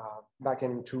and back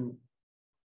into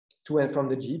to and from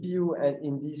the GPU. And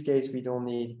in this case, we don't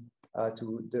need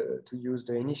to use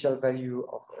the initial value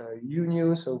of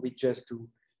UNU, so we just do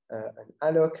an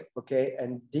alloc, okay?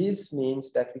 And this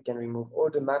means that we can remove all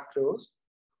the macros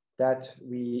that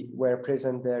we were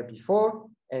present there before,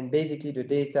 and basically the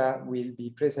data will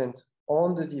be present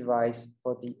on the device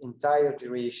for the entire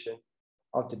duration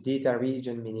of the data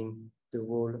region, meaning the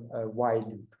whole while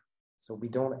loop. So we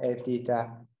don't have data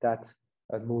that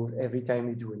move every time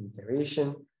we do an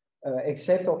iteration,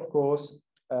 except of course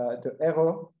the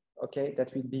error, okay,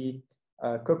 that will be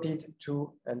copied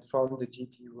to and from the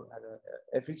GPU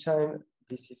every time.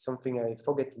 This is something I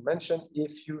forget to mention.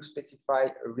 If you specify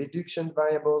a reduction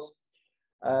variables,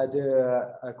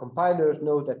 the compilers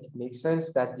know that it makes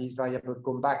sense that these variables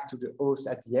come back to the host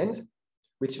at the end,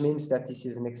 which means that this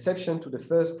is an exception to the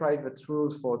first private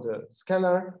rules for the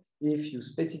scalar. If you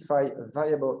specify a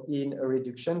variable in a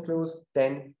reduction clause,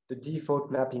 then the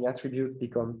default mapping attribute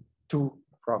becomes to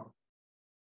from.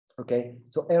 Okay,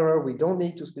 so error, we don't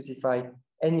need to specify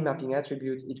any mapping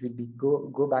attribute. It will be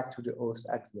go back to the host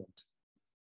at the end.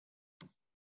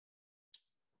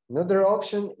 Another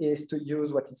option is to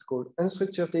use what is called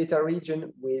unstructured data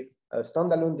region with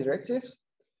standalone directives,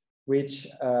 which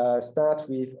start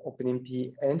with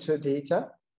OpenMP enter data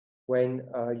when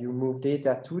you move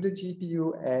data to the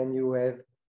GPU, and you have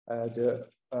the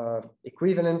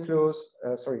equivalent clause,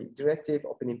 directive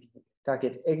OpenMP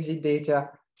target exit data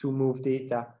to move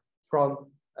data from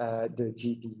the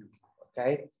GPU,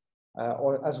 okay?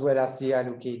 or as well as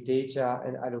deallocate data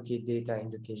and allocate data in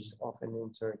the case of an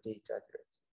inter-data directive.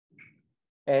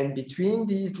 And between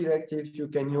these directives, you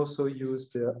can also use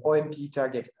the OMP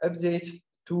target update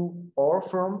to or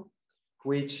from,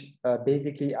 which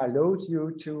basically allows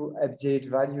you to update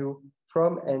value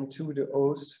from and to the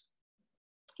host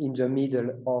in the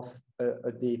middle of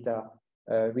a data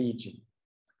region.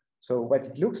 So what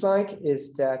it looks like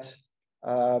is that,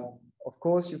 of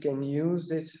course, you can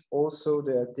use it also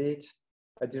the update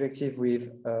directive with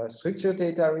a structured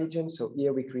data region. So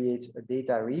here we create a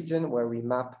data region where we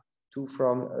map to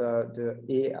from the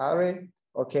A array.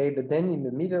 Okay, but then in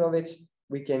the middle of it,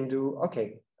 we can do,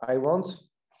 okay, I want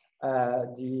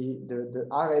the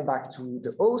array back to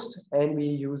the host, and we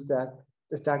use that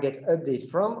the target update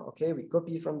from, okay, we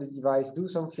copy from the device, do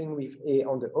something with A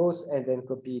on the host, and then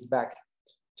copy it back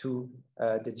to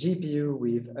the GPU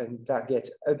with a target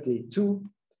update to,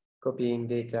 copying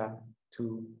data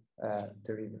to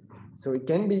the river. So it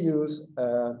can be used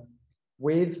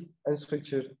with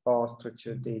unstructured or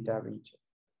structured data region.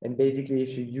 And basically,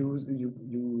 if you use,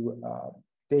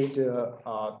 take the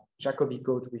Jacobi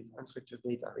code with unstructured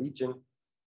data region,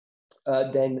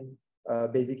 then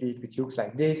basically it looks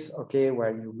like this, okay,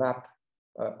 where you map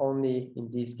only in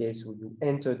this case, so you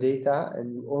enter data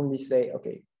and you only say,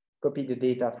 okay, copy the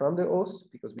data from the host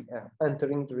because we are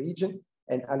entering the region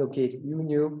and allocate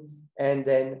new, and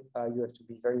then you have to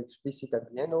be very explicit at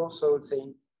the end also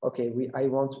saying, okay, I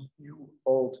want you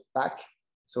old back.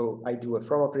 So I do a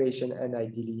from operation and I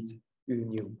delete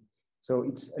new. So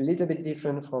it's a little bit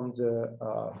different from the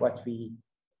what we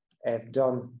have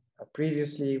done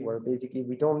previously, where basically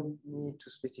we don't need to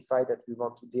specify that we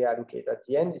want to deallocate at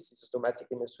the end. This is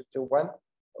automatic in a structure one,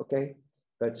 okay?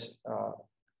 But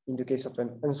in the case of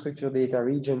an unstructured data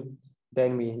region,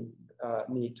 then we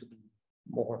need to be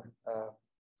more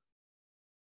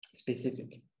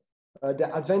specific.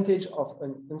 The advantage of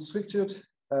an unstructured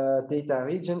data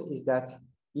region is that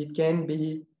it can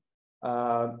be,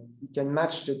 it can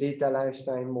match the data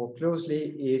lifetime more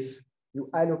closely if you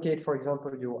allocate, for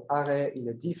example, your array in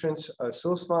a different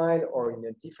source file or in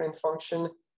a different function,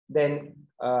 then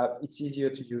it's easier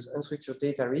to use unstructured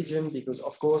data region because,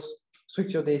 of course,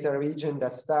 structured data region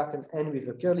that start and end with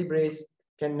a curly brace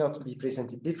cannot be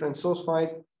present in different source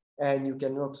files, and you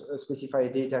cannot specify a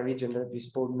data region that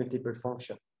respond multiple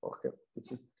functions. Okay,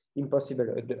 this is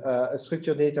impossible. A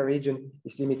structured data region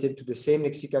is limited to the same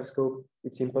lexical scope.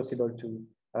 It's impossible to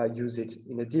use it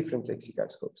in a different lexical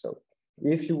scope. So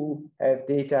if you have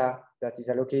data that is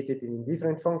allocated in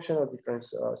different function or different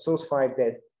source file,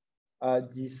 that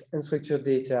this unstructured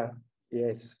data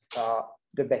is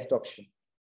the best option.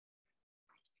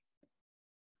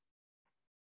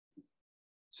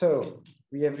 So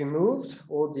we have removed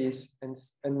all this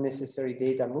unnecessary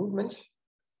data movement.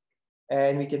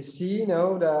 And we can see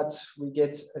now that we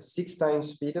get a 6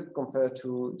 times speedup compared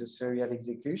to the serial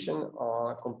execution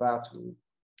or compared to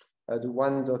the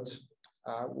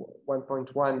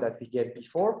 1.1 that we get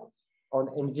before. On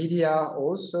NVIDIA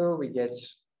also, we get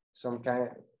some kind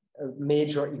of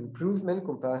major improvement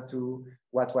compared to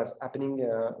what was happening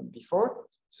before.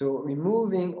 So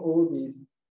removing all these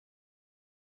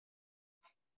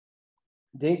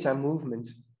data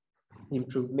movement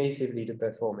improved massively the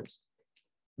performance.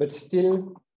 But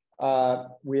still,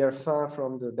 we are far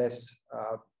from the best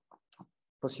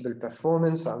possible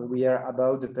performance, and we are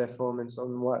about the performance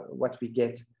on what we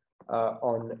get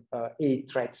on 8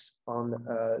 threads on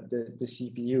the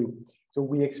CPU. So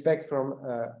we expect from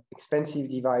expensive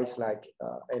device like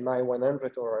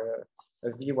MI100 or a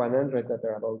V100 that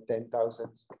are about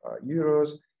 10,000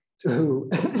 euros to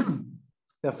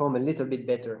perform a little bit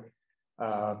better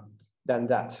than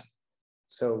that.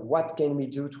 So what can we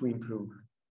do to improve?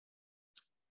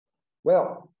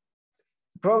 Well,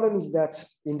 the problem is that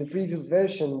in the previous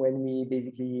version, when we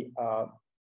basically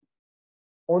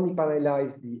only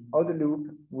parallelize the other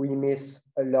loop, we miss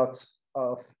a lot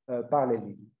of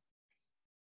parallelism.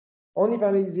 Only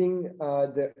parallelizing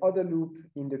the other loop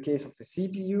in the case of a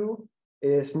CPU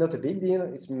is not a big deal.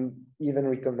 It's even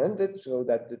recommended so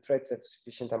that the threads have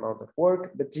sufficient amount of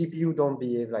work, but GPU don't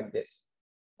behave like this.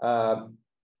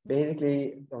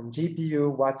 Basically, on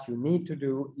GPU, what you need to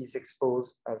do is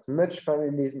expose as much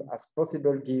parallelism as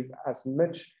possible, give as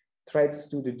much threads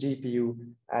to the GPU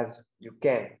as you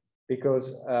can,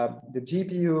 because the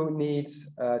GPU needs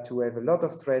to have a lot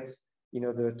of threads in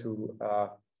order to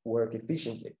work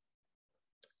efficiently.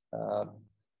 Yeah,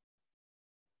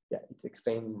 it's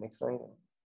explained in the next slide.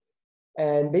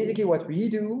 And basically what we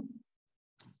do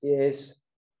is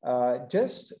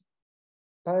just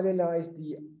parallelize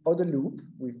the other loop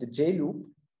with the J loop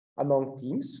among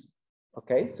teams.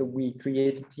 Okay, so we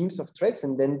create teams of threads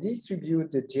and then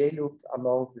distribute the J loop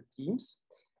among the teams.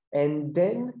 And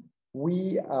then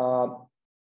we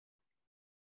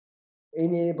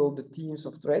enable the teams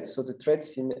of threads, so the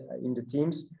threads in the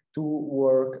teams, to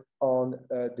work on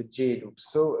the J loop,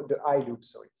 so the I loop,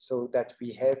 sorry, so that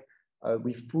we have,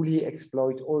 we fully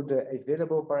exploit all the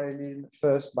available parallelism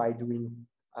first by doing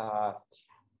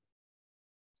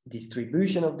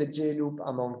distribution of the J loop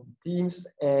among the teams,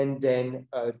 and then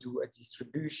do a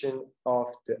distribution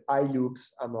of the I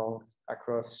loops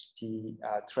across the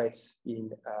threads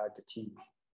in the team.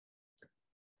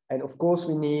 And of course,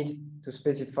 we need to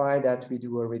specify that we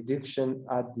do a reduction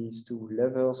at these two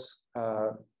levels.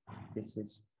 This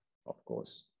is, of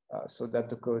course, so that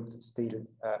the code still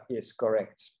is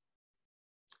correct.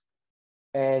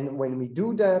 And when we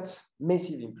do that,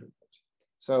 massive improvement.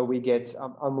 So we get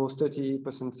almost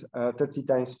 30%, 30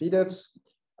 times speedups,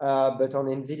 but on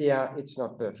NVIDIA, it's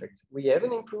not perfect. We have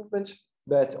an improvement,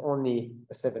 but only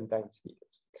 7 times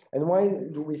speedups. And why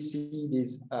do we see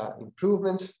this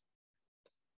improvement?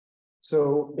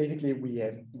 So basically, we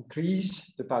have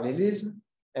increased the parallelism.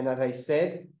 And as I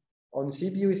said, on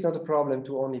CPU, it's not a problem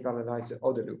to only parallelize the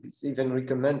other loop. It's even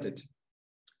recommended.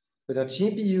 But on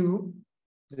GPU,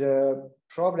 the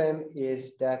problem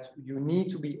is that you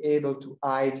need to be able to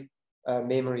hide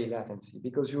memory latency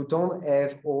because you don't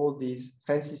have all this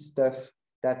fancy stuff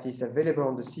that is available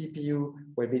on the CPU,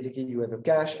 where basically you have a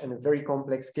cache and a very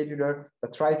complex scheduler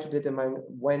that try to determine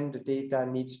when the data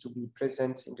needs to be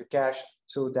present in the cache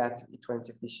so that it runs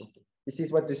efficiently. This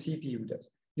is what the CPU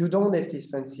does. You don't have this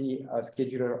fancy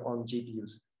scheduler on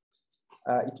GPUs.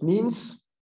 It means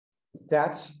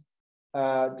that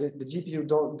the GPU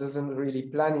doesn't really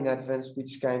plan in advance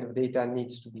which kind of data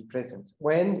needs to be present.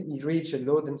 When you reach a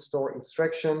load and store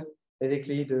instruction,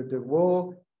 basically the raw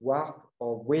warp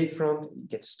or wavefront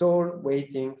gets stored,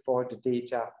 waiting for the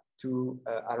data to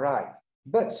arrive.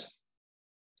 But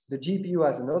the GPU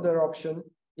has another option,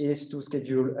 is to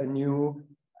schedule a new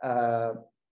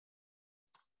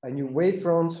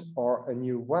wavefront or a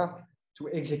new warp to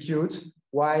execute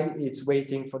while it's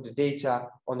waiting for the data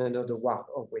on another warp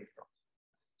or wavefront.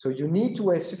 So you need to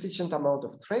have sufficient amount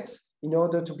of threads in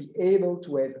order to be able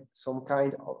to have some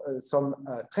kind of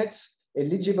threads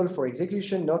eligible for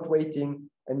execution, not waiting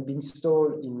and being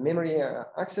stored in memory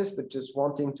access, but just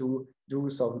wanting to do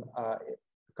some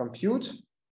compute.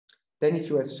 Then if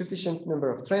you have sufficient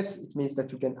number of threads, it means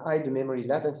that you can hide the memory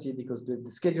latency because the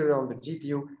scheduler on the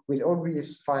GPU will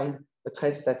always find a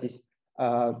thread that is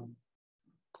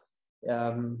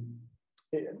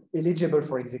eligible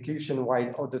for execution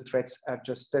while other threads are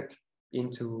just stuck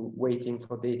into waiting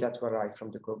for data to arrive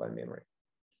from the global memory.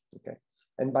 Okay.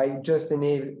 And by just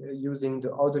using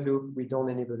the other loop, we don't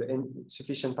enable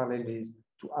sufficient parallelism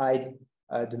to hide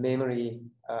the memory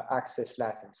access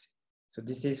latency. So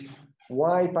this is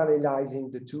why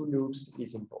parallelizing the two loops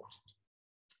is important.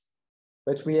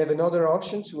 But we have another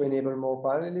option to enable more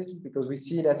parallelism because we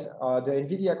see that the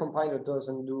NVIDIA compiler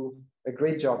doesn't do a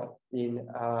great job in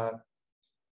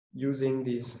using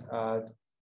this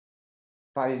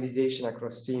parallelization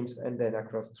across teams and then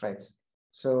across threads.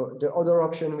 So the other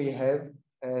option we have,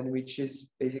 and which is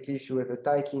basically if you have a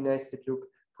tightly nested loop,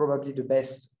 probably the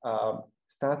best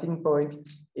starting point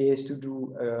is to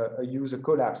do use a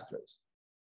collapse clause.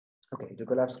 Okay, the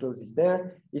collapse clause is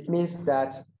there. It means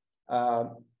that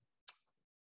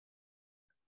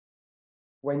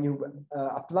when you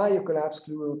apply a collapse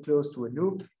clause to a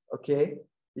loop, okay,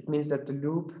 it means that the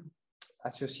loop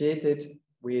associated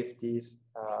with this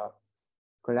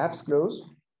collapse clause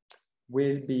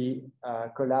will be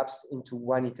collapsed into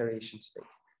one iteration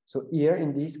space. So here,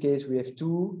 in this case, we have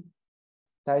two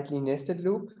tightly nested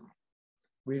loops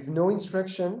with no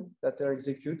instruction that are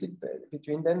executed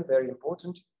between them, very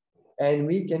important. And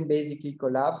we can basically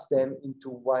collapse them into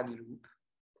one loop.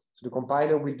 So the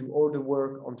compiler will do all the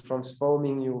work on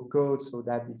transforming your code so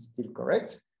that it's still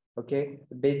correct. Okay,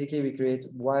 but basically we create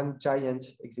one giant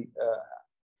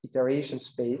iteration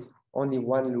space, only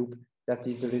one loop, that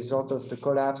is the result of the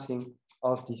collapsing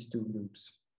of these two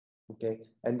loops. Okay,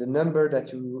 and the number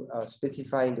that you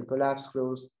specify in the collapse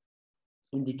clause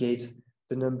indicates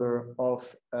the number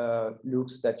of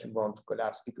loops that you want to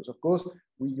collapse, because of course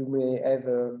you may have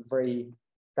a very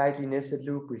tightly nested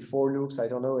loop with 4 loops, I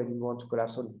don't know, and you want to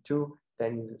collapse only 2,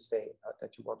 then you say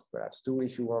that you want to collapse 2.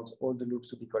 If you want all the loops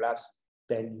to be collapsed,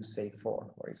 then you say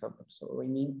 4, for example. So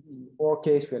in our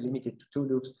case, we are limited to 2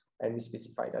 loops, and we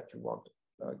specify that you want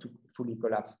to fully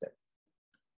collapse them.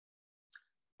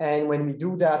 And when we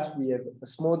do that, we have a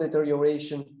small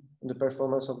deterioration in the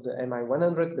performance of the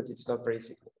MI100, but it's not very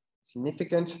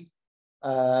significant.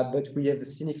 but we have a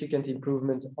significant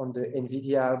improvement on the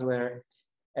NVIDIA hardware.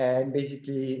 And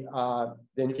basically, the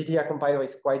NVIDIA compiler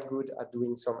is quite good at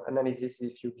doing some analysis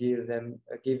if you give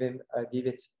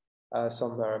it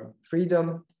some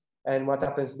freedom. And what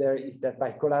happens there is that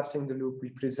by collapsing the loop, we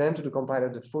present to the compiler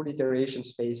the full iteration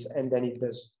space, and then it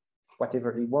does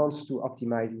whatever it wants to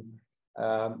optimize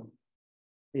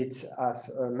it as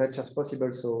much as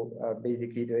possible. So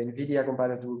basically, the NVIDIA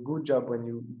compiler do a good job when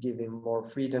you give him more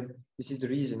freedom. This is the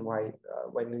reason why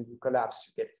when you collapse,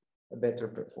 you get a better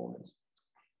performance.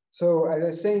 So as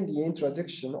I say in the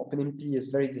introduction, OpenMP is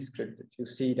very descriptive. You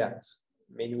see that.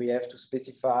 I mean, we have to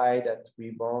specify that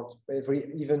we want,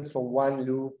 even for one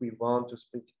loop, we want to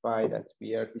specify that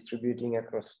we are distributing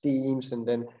across teams and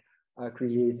then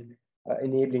create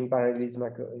enabling parallelism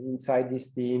inside these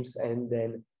teams, and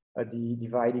then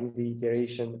dividing the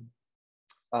iteration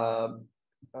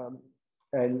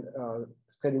and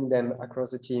spreading them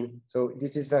across the team. So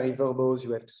this is very verbose.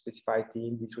 You have to specify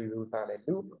team, distribute parallel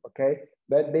loop, okay?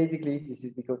 But basically, this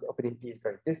is because OpenMP is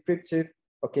very descriptive.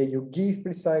 Okay, you give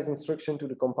precise instruction to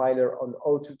the compiler on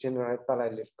how to generate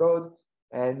parallel code,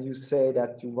 and you say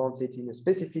that you want it in a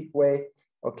specific way,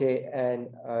 okay, and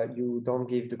you don't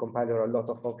give the compiler a lot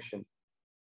of options.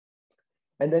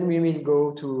 And then we will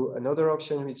go to another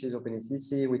option, which is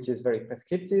OpenACC, which is very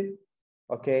prescriptive,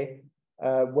 okay,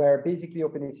 where basically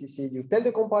OpenACC, you tell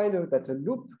the compiler that a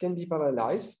loop can be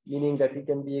parallelized, meaning that it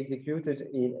can be executed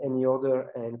in any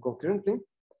order and concurrently.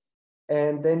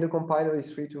 And then the compiler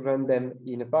is free to run them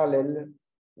in a parallel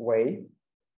way,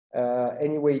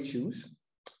 any way you choose,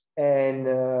 and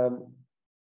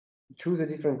choose a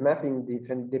different mapping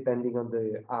depending on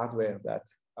the hardware that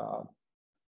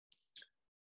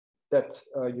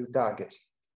you target.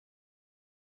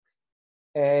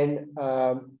 And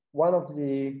one of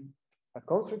the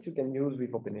constructs you can use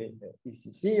with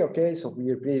OpenACC, okay, so we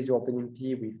replace the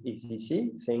OpenMP with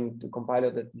ACC, saying to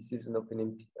compiler that this is an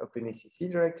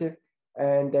OpenACC directive.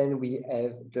 And then we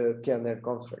have the kernel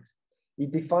construct.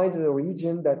 It defines a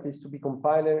region that is to be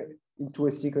compiled into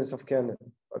a sequence of kernel,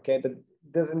 okay, but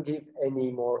it doesn't give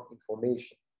any more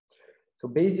information. So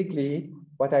basically,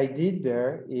 what I did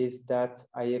there is that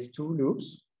I have two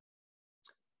loops,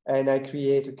 and I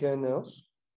create a kernel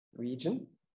region.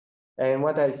 And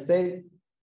what I say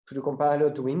to the compiler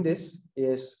doing this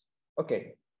is,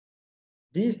 okay,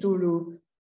 these two loops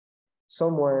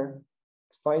somewhere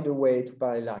find a way to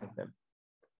parallelize them,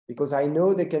 because I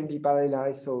know they can be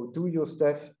parallelized. So do your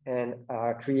stuff and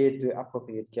create the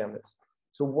appropriate kernels.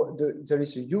 So there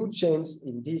is a huge chance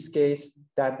in this case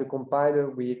that the compiler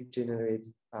will generate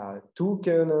two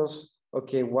kernels,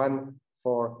 okay, one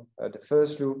for the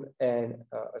first loop and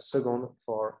a second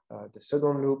for the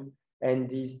second loop, and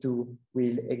these two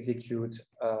will execute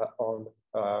on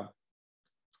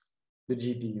the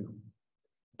GPU.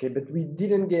 Okay, but we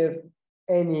didn't give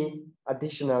any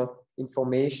additional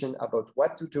information about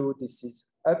what to do. This is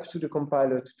up to the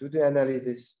compiler to do the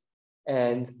analysis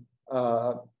and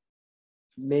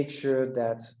make sure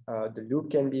that the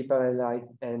loop can be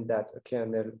parallelized and that a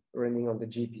kernel running on the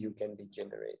GPU can be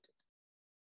generated.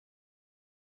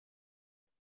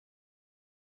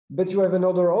 But you have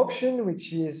another option,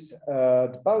 which is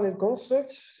the parallel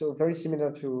construct. So very similar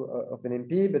to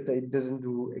OpenMP, but it doesn't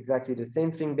do exactly the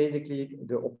same thing. Basically,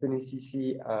 the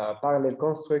OpenACC parallel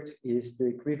construct is the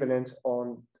equivalent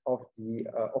of the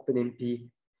OpenMP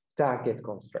target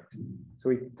construct.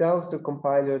 So it tells the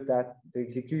compiler that the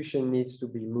execution needs to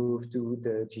be moved to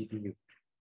the GPU.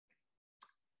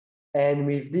 And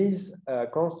with this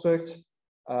construct,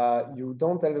 you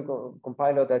don't tell the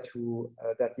compiler that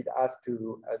it has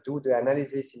to do the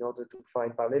analysis in order to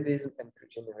find parallelism and to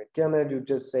generate kernel. You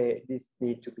just say this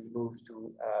needs to be moved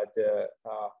to the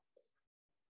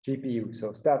GPU.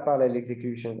 So start parallel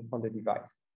execution on the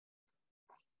device.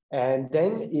 And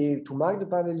then to mark the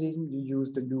parallelism, you use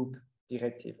the loop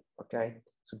directive, okay?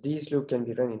 So this loop can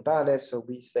be run in parallel. So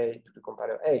we say to the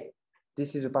compiler, hey,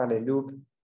 this is a parallel loop,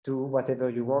 do whatever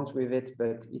you want with it,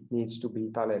 but it needs to be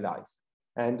parallelized.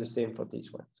 And the same for this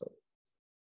one. So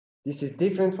this is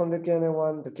different from the kernel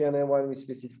one. The kernel one,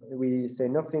 we say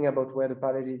nothing about where the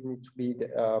parallelism needs to be,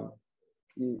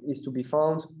 is to be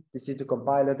found. This is the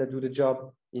compiler that do the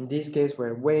job. In this case,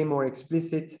 we're way more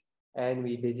explicit. And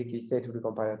we basically say to the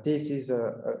compiler, this is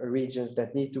a region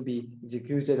that needs to be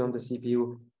executed on the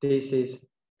CPU. This is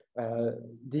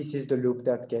the loop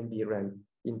that can be run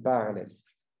in parallel.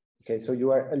 Okay, so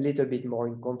you are a little bit more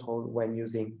in control when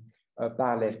using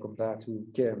parallel compared to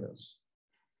kernels.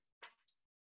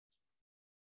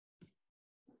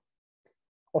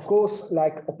 Of course,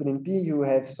 like OpenMP, you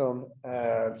have some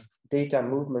data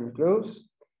movement clause.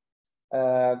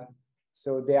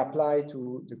 so they apply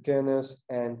to the kernels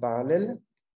and parallel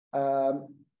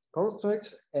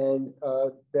construct, and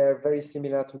they're very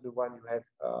similar to the one you have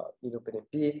in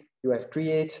OpenMP. You have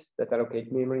create that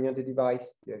allocate memory on the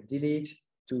device. You have delete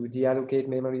to deallocate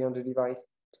memory on the device.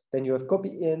 Then you have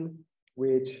copy in,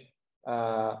 which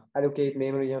allocate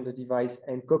memory on the device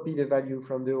and copy the value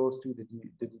from the host to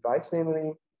the device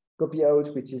memory. Copy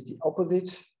out, which is the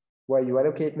opposite, where you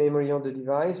allocate memory on the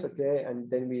device, okay, and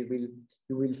then you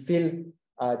will fill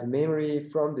the memory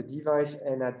from the device,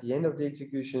 and at the end of the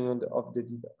execution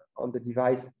on the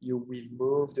device, you will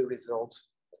move the result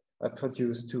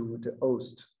produced to the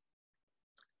host.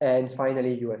 And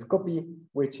finally, you have copy,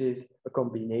 which is a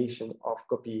combination of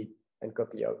copy and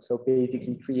copy out. So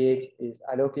basically, create is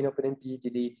alloc in OpenMP,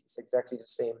 delete is exactly the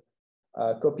same.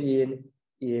 Copy in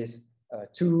is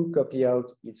to, copy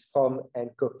out is from,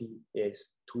 and copy is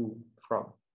to from.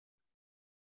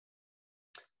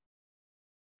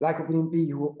 Like OpenMP,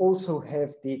 you will also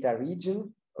have data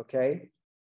region, okay?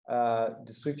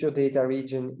 The structured data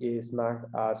region is marked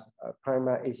as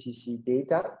prima ACC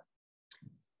data.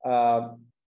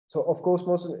 So of course,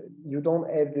 you don't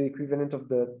have the equivalent of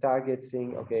the target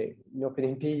saying, okay, in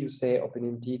OpenMP, you say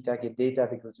OpenMP target data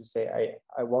because you say,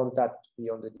 I want that to be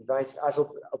on the device. As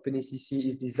OpenACC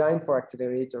is designed for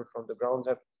accelerator from the ground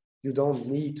up, you don't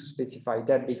need to specify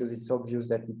that because it's obvious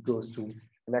that it goes to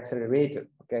an accelerator,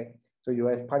 okay? So you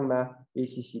have prima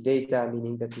ACC data,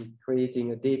 meaning that you're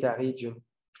creating a data region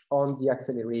on the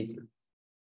accelerator.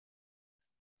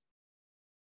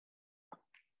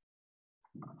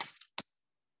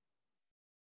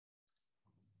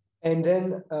 And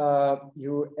then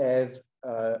you have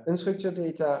unstructured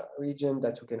data region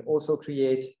that you can also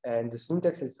create, and the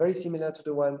syntax is very similar to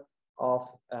the one of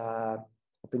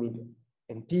OpenMP.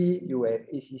 You have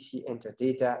ACC enter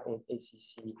data and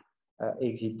ACC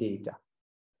exit data.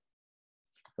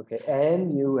 Okay,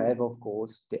 and you have, of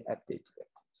course, the update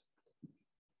directives.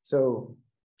 So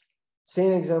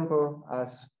same example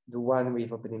as the one with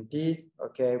OpenMP.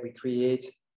 Okay, we create,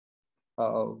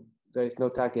 there is no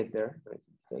target there, there is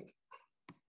a mistake.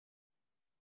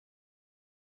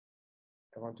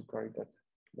 I want to correct that.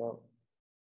 No.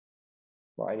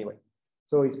 Well, anyway,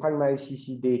 so it's primary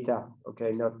ACC data,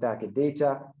 okay, not target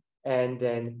data. And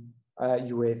then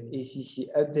you have ACC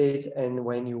update, and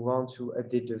when you want to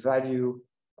update the value,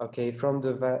 okay, from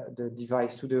the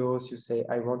device to the host, you say,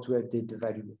 I want to update the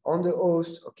value on the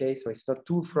host, okay? So it's not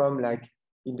to from, like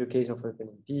in the case of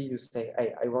OpenMP, you say,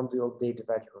 I want to update the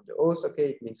value on the host, okay?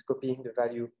 It means copying the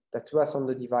value that was on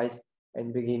the device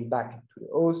and bringing back to the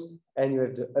host. And you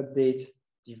have the update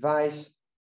device,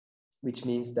 which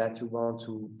means that you want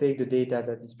to take the data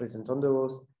that is present on the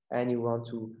host and you want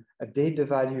to update the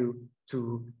value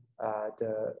to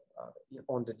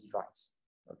on the device,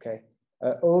 okay?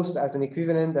 Host as an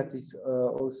equivalent that is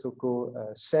also called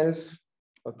self,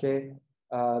 okay?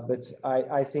 But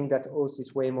I think that host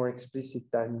is way more explicit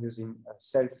than using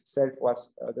self. Self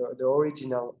was the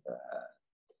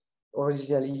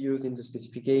originally used in the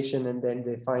specification, and then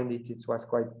they find it was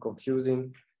quite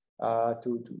confusing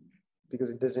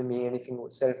because it doesn't mean anything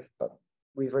with self, but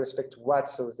with respect to what,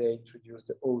 so they introduced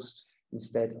the host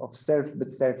instead of self,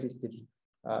 but self is still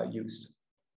used.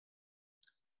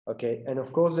 Okay, and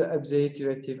of course, the update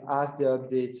directive as the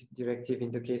update directive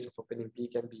in the case of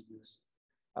OpenMP can be used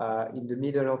in the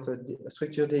middle of a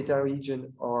structured data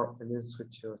region or an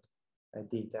unstructured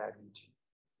data region.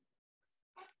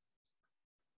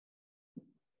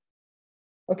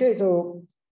 Okay, so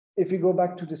if we go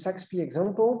back to the SAXP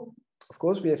example, of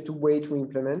course, we have two ways to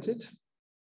implement it.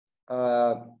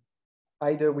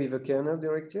 Either with a kernel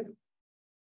directive,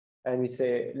 and we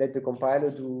say, let the compiler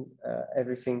do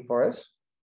everything for us.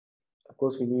 Of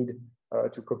course, we need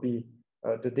to copy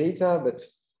the data, but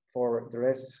for the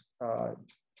rest,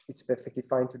 it's perfectly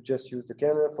fine to just use the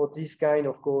kernel. For this kind,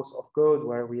 of course, of code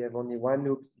where we have only one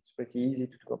loop, it's pretty easy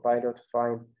to the compiler to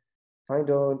find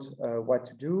out what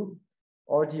to do.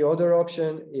 Or the other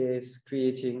option is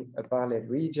creating a parallel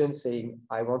region, saying,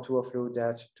 I want to offload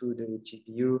that to the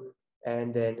GPU,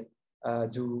 and then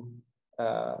do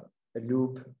a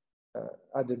loop,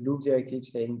 add the loop directive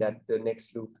saying that the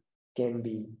next loop can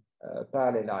be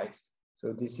parallelized.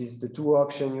 So this is the two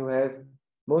options you have.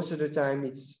 Most of the time,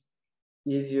 it's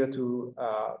easier to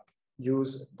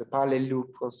use the parallel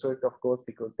loop construct, of course,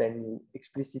 because then you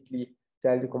explicitly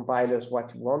tell the compilers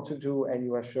what you want to do, and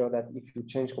you are sure that if you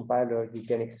change compiler, you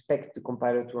can expect the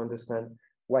compiler to understand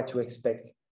what you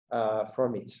expect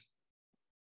from it.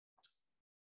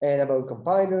 And about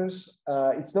compilers,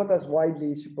 it's not as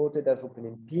widely supported as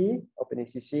OpenMP,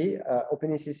 OpenACC.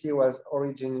 OpenACC was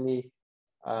originally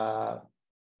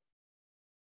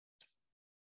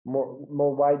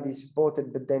more widely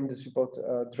supported, but then the support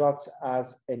dropped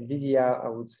as NVIDIA, I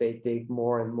would say, take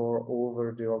more and more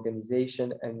over the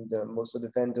organization, and most of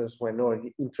the vendors were not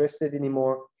interested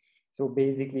anymore. So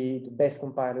basically, the best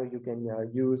compiler you can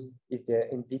use is the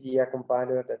NVIDIA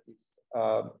compiler that is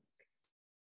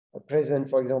present,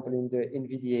 for example, in the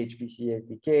NVIDIA HPC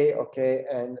SDK, okay,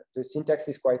 and the syntax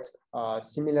is quite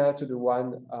similar to the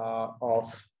one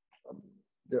of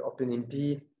the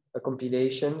OpenMP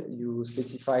compilation. You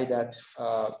specify that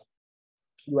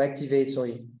you activate,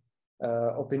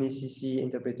 OpenACC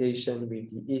interpretation with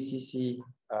the ACC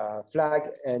flag,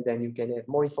 and then you can have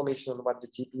more information on what the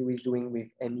GPU is doing with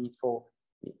ME4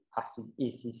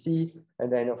 ACC,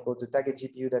 and then of course the target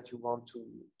GPU that you want to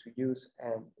use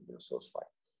and your source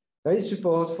file. There is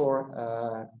support for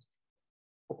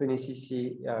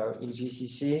OpenACC in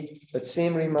GCC, but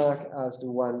same remark as the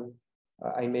one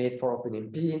I made for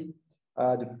OpenMP.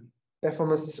 The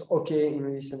performance is okay in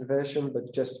recent version,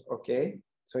 but just okay.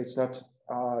 So it's not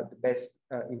the best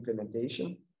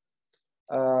implementation.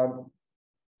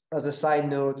 As a side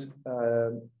note,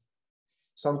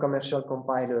 some commercial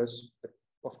compilers,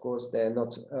 of course, they're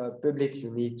not public.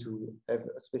 You need to have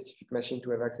a specific machine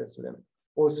to have access to them.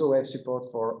 Also have support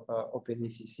for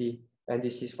OpenACC, and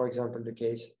this is, for example, the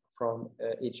case from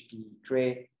HP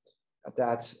Cray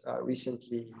that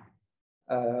recently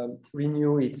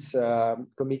renewed its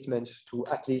commitment to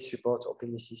at least support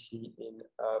OpenACC in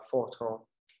Fortran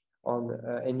on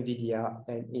NVIDIA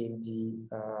and AMD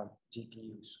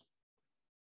GPUs.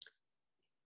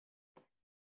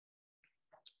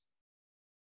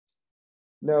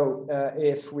 Now,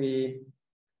 if we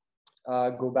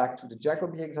go back to the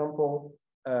Jacobi example,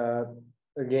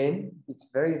 again, it's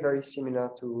very, very similar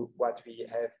to what we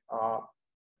have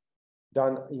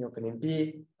done in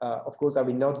OpenMP. Of course, I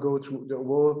will not go through the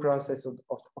whole process of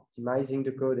optimizing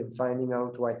the code and finding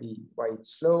out why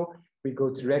it's slow. We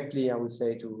go directly, I would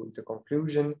say, to the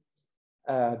conclusion,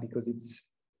 because it's,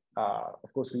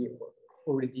 of course, we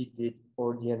already did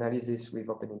all the analysis with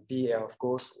OpenMP. And of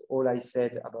course, all I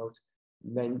said about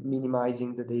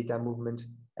minimizing the data movement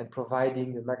and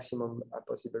providing the maximum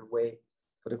possible way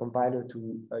for the compiler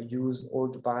to use all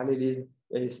the parallelism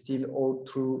is still all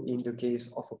true in the case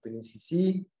of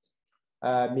OpenACC,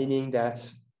 meaning that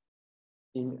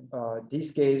in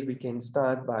this case, we can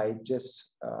start by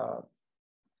just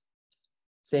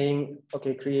saying,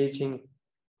 okay, creating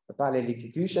a parallel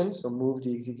execution. So move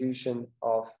the execution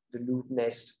of the loop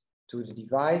nest to the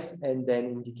device, and then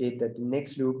indicate that the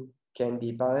next loop can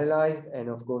be parallelized, and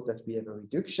of course that we have a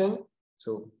reduction.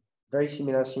 So very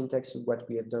similar syntax to what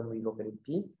we have done with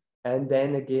OpenMP. And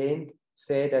then again,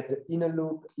 say that the inner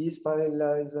loop is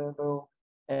parallelizable,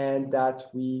 and that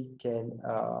we can,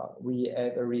 we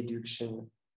have a reduction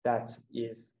that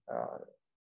is,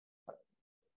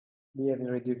 we have a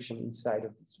reduction inside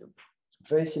of this loop.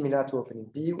 So very similar to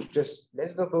OpenMP, with just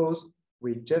less verbose.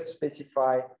 We just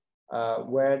specify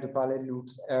where the parallel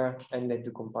loops are and let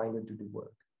the compiler do the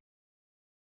work.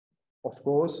 Of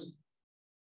course,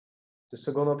 the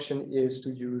second option is to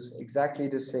use exactly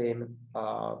the same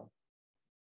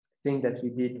thing that we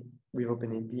did with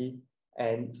OpenMP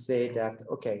and say that,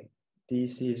 okay,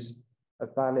 this is a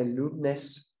parallel loop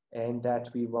nest and that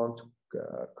we want to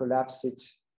collapse it.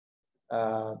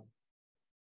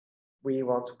 We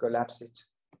want to collapse it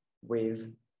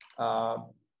with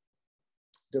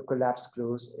the collapse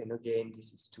clause. And again,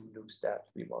 this is two loops that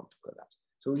we want to collapse.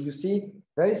 So you see,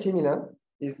 very similar.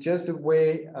 It's just the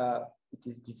way it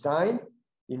is designed,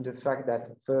 in the fact that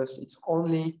first it's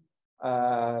only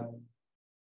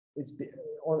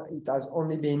it has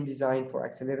only been designed for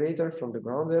accelerator from the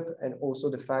ground up, and also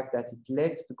the fact that it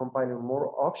lets the compiler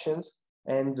more options,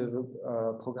 and the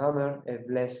programmer have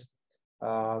less,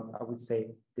 I would say,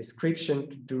 description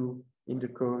to do in the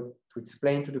code to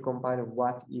explain to the compiler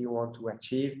what you want to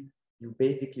achieve. You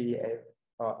basically have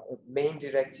a main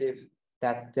directive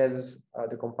that tells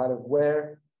the compiler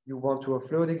where you want to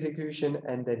offload execution,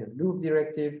 and then a loop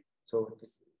directive. So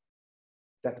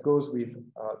that goes with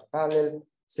the parallel,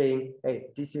 saying, hey,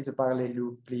 this is a parallel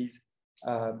loop, please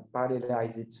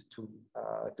parallelize it to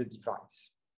the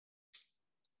device.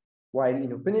 While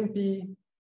in OpenMP,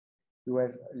 you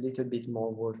have a little bit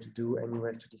more work to do, and you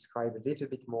have to describe a little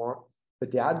bit more.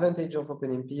 But the advantage of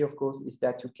OpenMP, of course, is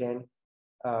that you can,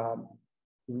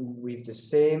 with the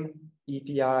same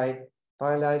API,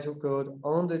 parallelize your code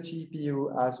on the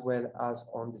GPU as well as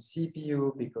on the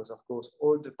CPU, because of course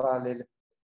all the parallel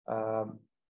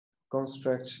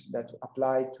constructs that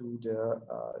apply to the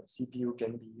CPU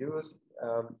can be used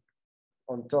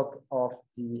on top of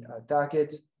the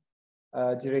target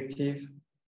directive.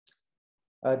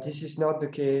 This is not the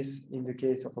case in the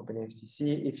case of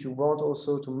OpenFCC. If you want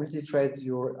also to multi-thread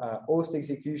your host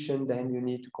execution, then you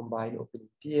need to combine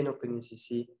OpenMP and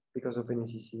OpenACC, because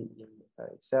OpenACC in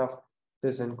itself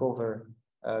doesn't cover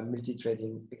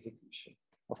multi-threading execution.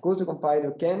 Of course, the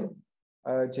compiler can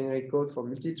generate code for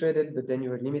multi-threaded, but then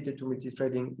you are limited to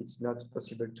multi-threading. It's not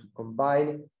possible to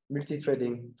combine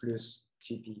multi-threading plus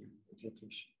GPU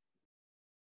execution.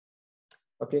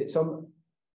 Okay, some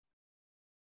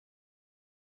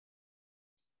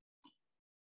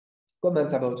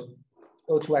comment about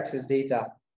how to access data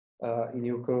in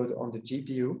your code on the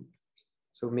GPU.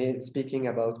 So speaking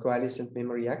about coalescent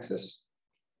memory access.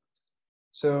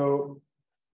 So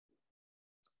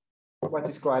what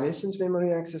is coalescent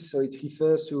memory access? So it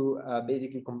refers to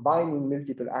basically combining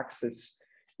multiple access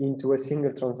into a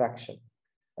single transaction.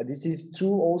 This is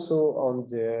true also on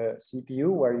the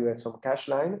CPU, where you have some cache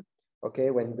line.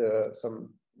 Okay, when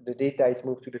the data is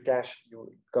moved to the cache, it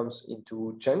comes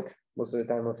into chunk, most of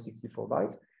the time of 64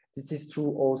 bytes. This is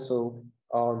true also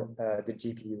on the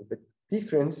GPU. The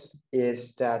difference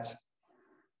is that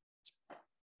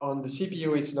on the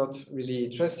CPU, it's not really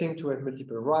interesting to have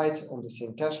multiple writes on the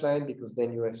same cache line, because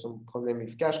then you have some problem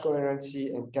with cache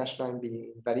coherency and cache line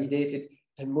being invalidated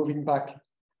and moving back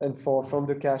and forth from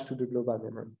the cache to the global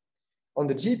memory. On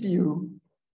the GPU,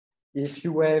 if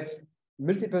you have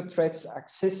multiple threads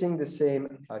accessing the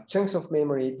same chunks of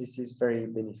memory, this is very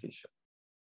beneficial.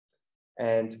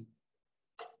 And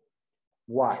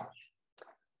why?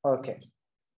 Okay.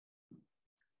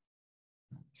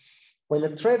 When a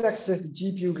thread accesses the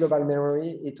GPU global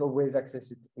memory, it always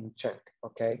accesses it in chunk,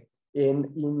 okay?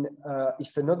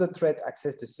 If another thread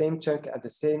accesses the same chunk at the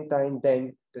same time,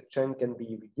 then the chunk can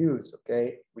be reduced,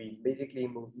 okay? We basically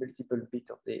move multiple bits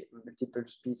of the multiple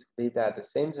speeds of data at the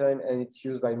same time, and it's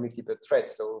used by multiple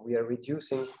threads. So we are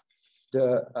reducing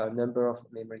the number of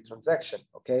memory transactions,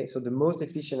 okay? So the most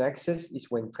efficient access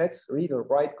is when threads read or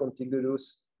write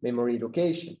contiguous memory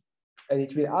location. And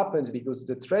it will happen because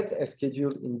the threads are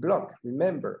scheduled in block,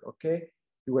 remember, okay?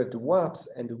 You have the warps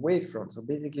and the wavefront. So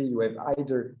basically you have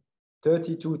either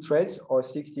 32 threads or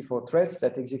 64 threads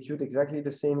that execute exactly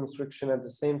the same instruction at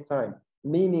the same time,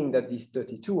 meaning that these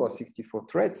 32 or 64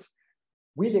 threads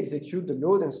will execute the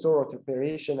load and store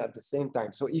operation at the same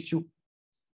time. So if you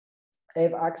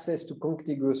have access to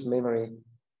contiguous memory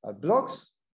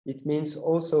blocks, it means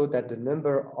also that the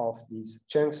number of these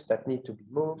chunks that need to be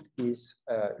moved is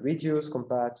reduced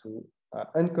compared to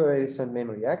uncoalescent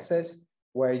memory access,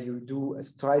 where you do a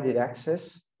strided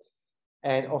access.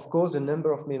 And of course, the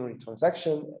number of memory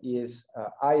transactions is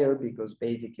higher, because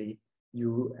basically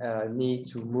you need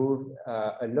to move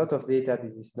a lot of data.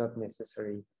 This is not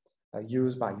necessarily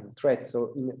used by your threads.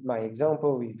 So in my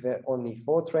example, we've only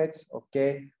 4 threads,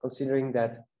 okay? Considering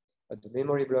that the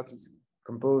memory block is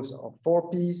composed of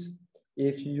 4 pieces.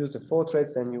 If you use the 4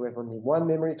 threads, then you have only 1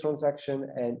 memory transaction.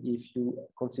 And if you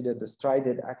consider the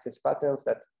strided access patterns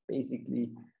that basically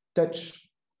touch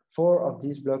 4 of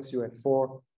these blocks, you have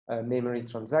 4 memory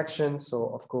transactions. So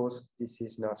of course, this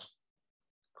is not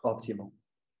optimal.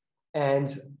 And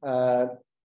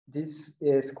this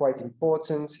is quite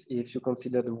important if you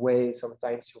consider the way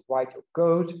sometimes you write your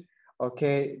code.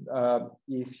 Okay,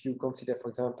 if you consider, for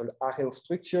example, array of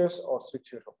structures or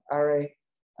structures of array,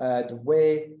 the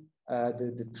way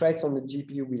the threads on the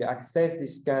GPU will access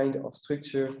this kind of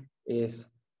structure is,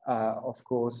 of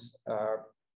course,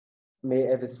 may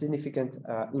have a significant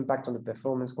impact on the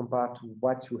performance compared to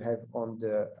what you have on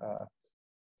the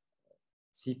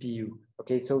CPU.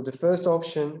 Okay, so the first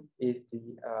option is the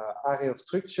array of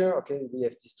structure. Okay, we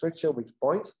have the structure with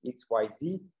point x, y,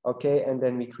 z. Okay, and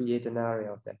then we create an array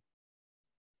of them.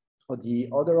 Or the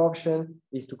other option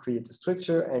is to create a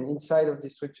structure, and inside of the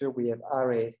structure we have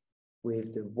arrays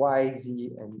with the y,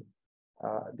 z, and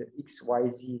the x, y,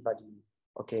 z value.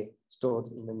 Okay, stored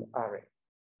in an array.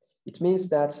 It means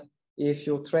that if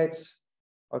your threads,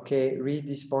 okay, read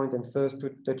this point and first to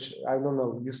touch, I don't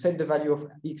know, you set the value of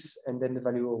x and then the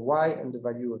value of y and the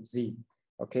value of z.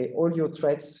 Okay, all your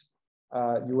threads,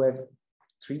 you have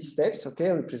 3 steps,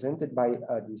 okay, represented by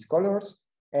these colors.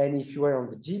 And if you are on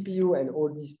the GPU and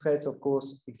all these threads, of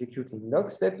course, execute in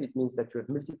lockstep, it means that you have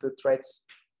multiple threads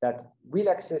that will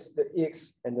access the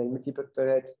x and then multiple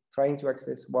threads trying to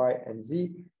access y and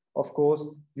z. Of course,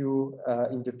 you,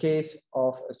 in the case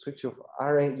of a structure of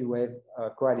array, you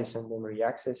have coalescent memory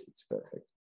access. It's perfect.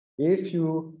 If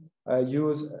you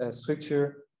use a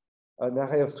structure, an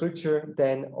array of structure,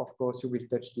 then of course you will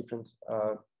touch different.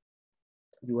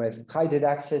 You have threaded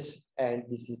access, and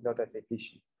this is not as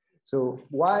efficient. So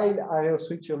while array of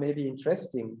structure may be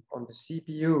interesting on the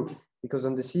CPU, because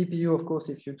on the CPU, of course,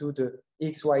 if you do the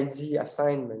X, Y, Z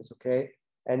assignments, okay,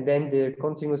 and then they're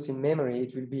continuous in memory,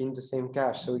 it will be in the same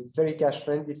cache. So it's very cache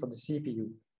friendly for the CPU,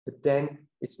 but then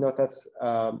it's not as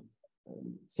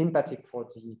sympathetic for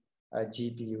the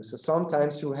GPU. So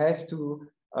sometimes you have to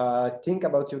think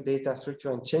about your data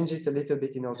structure and change it a little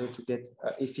bit in order to get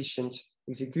efficient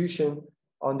execution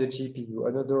on the GPU.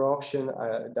 Another option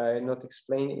that I not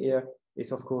explain here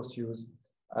is, of course, use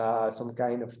some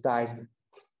kind of tagged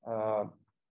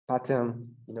pattern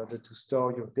in order to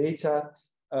store your data.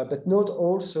 But note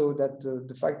also that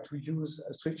the fact to use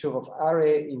a structure of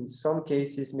array in some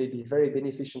cases may be very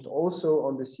beneficial also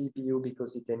on the CPU,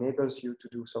 because it enables you to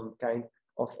do some kind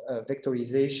of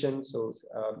vectorization. So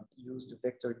use the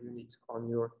vector unit on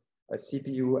your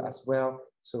CPU as well.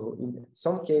 So in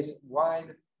some case, while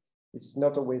it's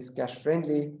not always cache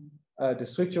friendly, the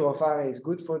structure of array is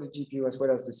good for the GPU as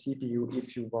well as the CPU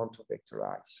if you want to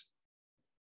vectorize.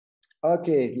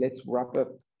 Okay, let's wrap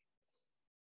up.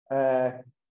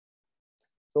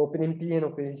 So OpenMP and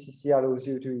OpenACC allows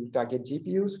you to target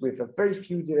GPUs with a very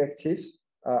few directives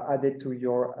added to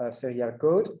your serial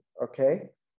code, okay?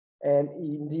 And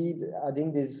indeed,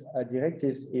 adding these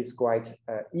directives is quite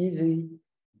easy,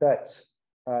 but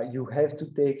you have to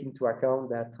take into account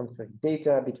that transferring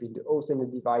data between the host and the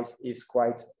device is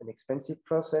quite an expensive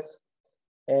process.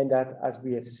 And that, as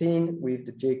we have seen with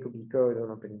the Jacobi code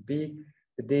on OpenMP,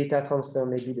 the data transfer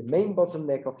may be the main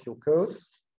bottleneck of your code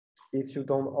if you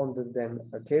don't handle them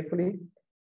carefully.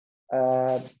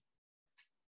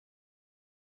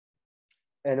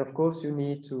 And of course, you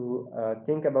need to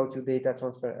think about your data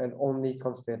transfer and only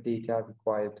transfer data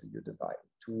required to your device,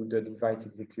 to the device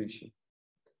execution.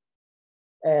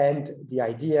 And the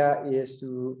idea is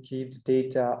to keep the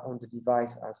data on the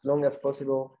device as long as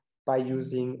possible by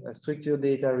using a structured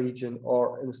data region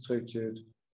or unstructured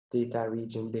data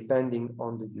region, depending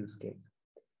on the use case.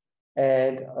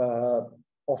 And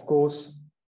of course,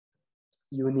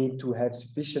 you need to have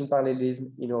sufficient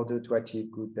parallelism in order to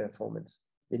achieve good performance,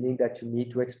 meaning that you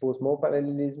need to expose more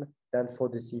parallelism than for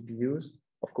the CPUs,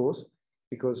 of course,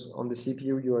 because on the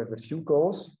CPU you have a few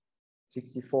cores,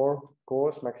 64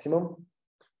 cores maximum,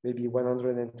 maybe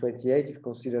 128 if you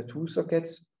consider 2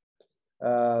 sockets.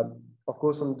 Of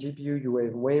course, on GPU you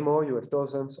have way more, you have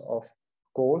thousands of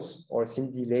cores or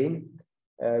SIMD lane,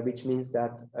 which means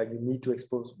that you need to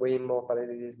expose way more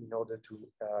parallelism in order to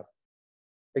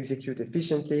execute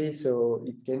efficiently. So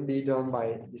it can be done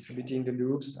by distributing the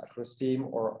loops across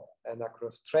team and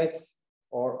across threads,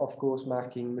 or of course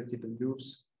marking multiple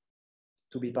loops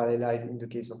to be parallelized in the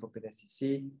case of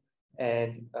OpenACC.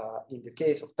 And in the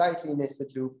case of tightly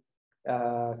nested loop,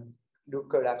 loop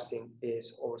collapsing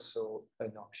is also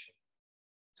an option.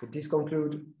 So this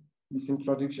concludes this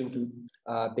introduction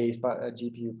to base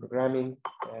GPU programming.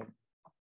 And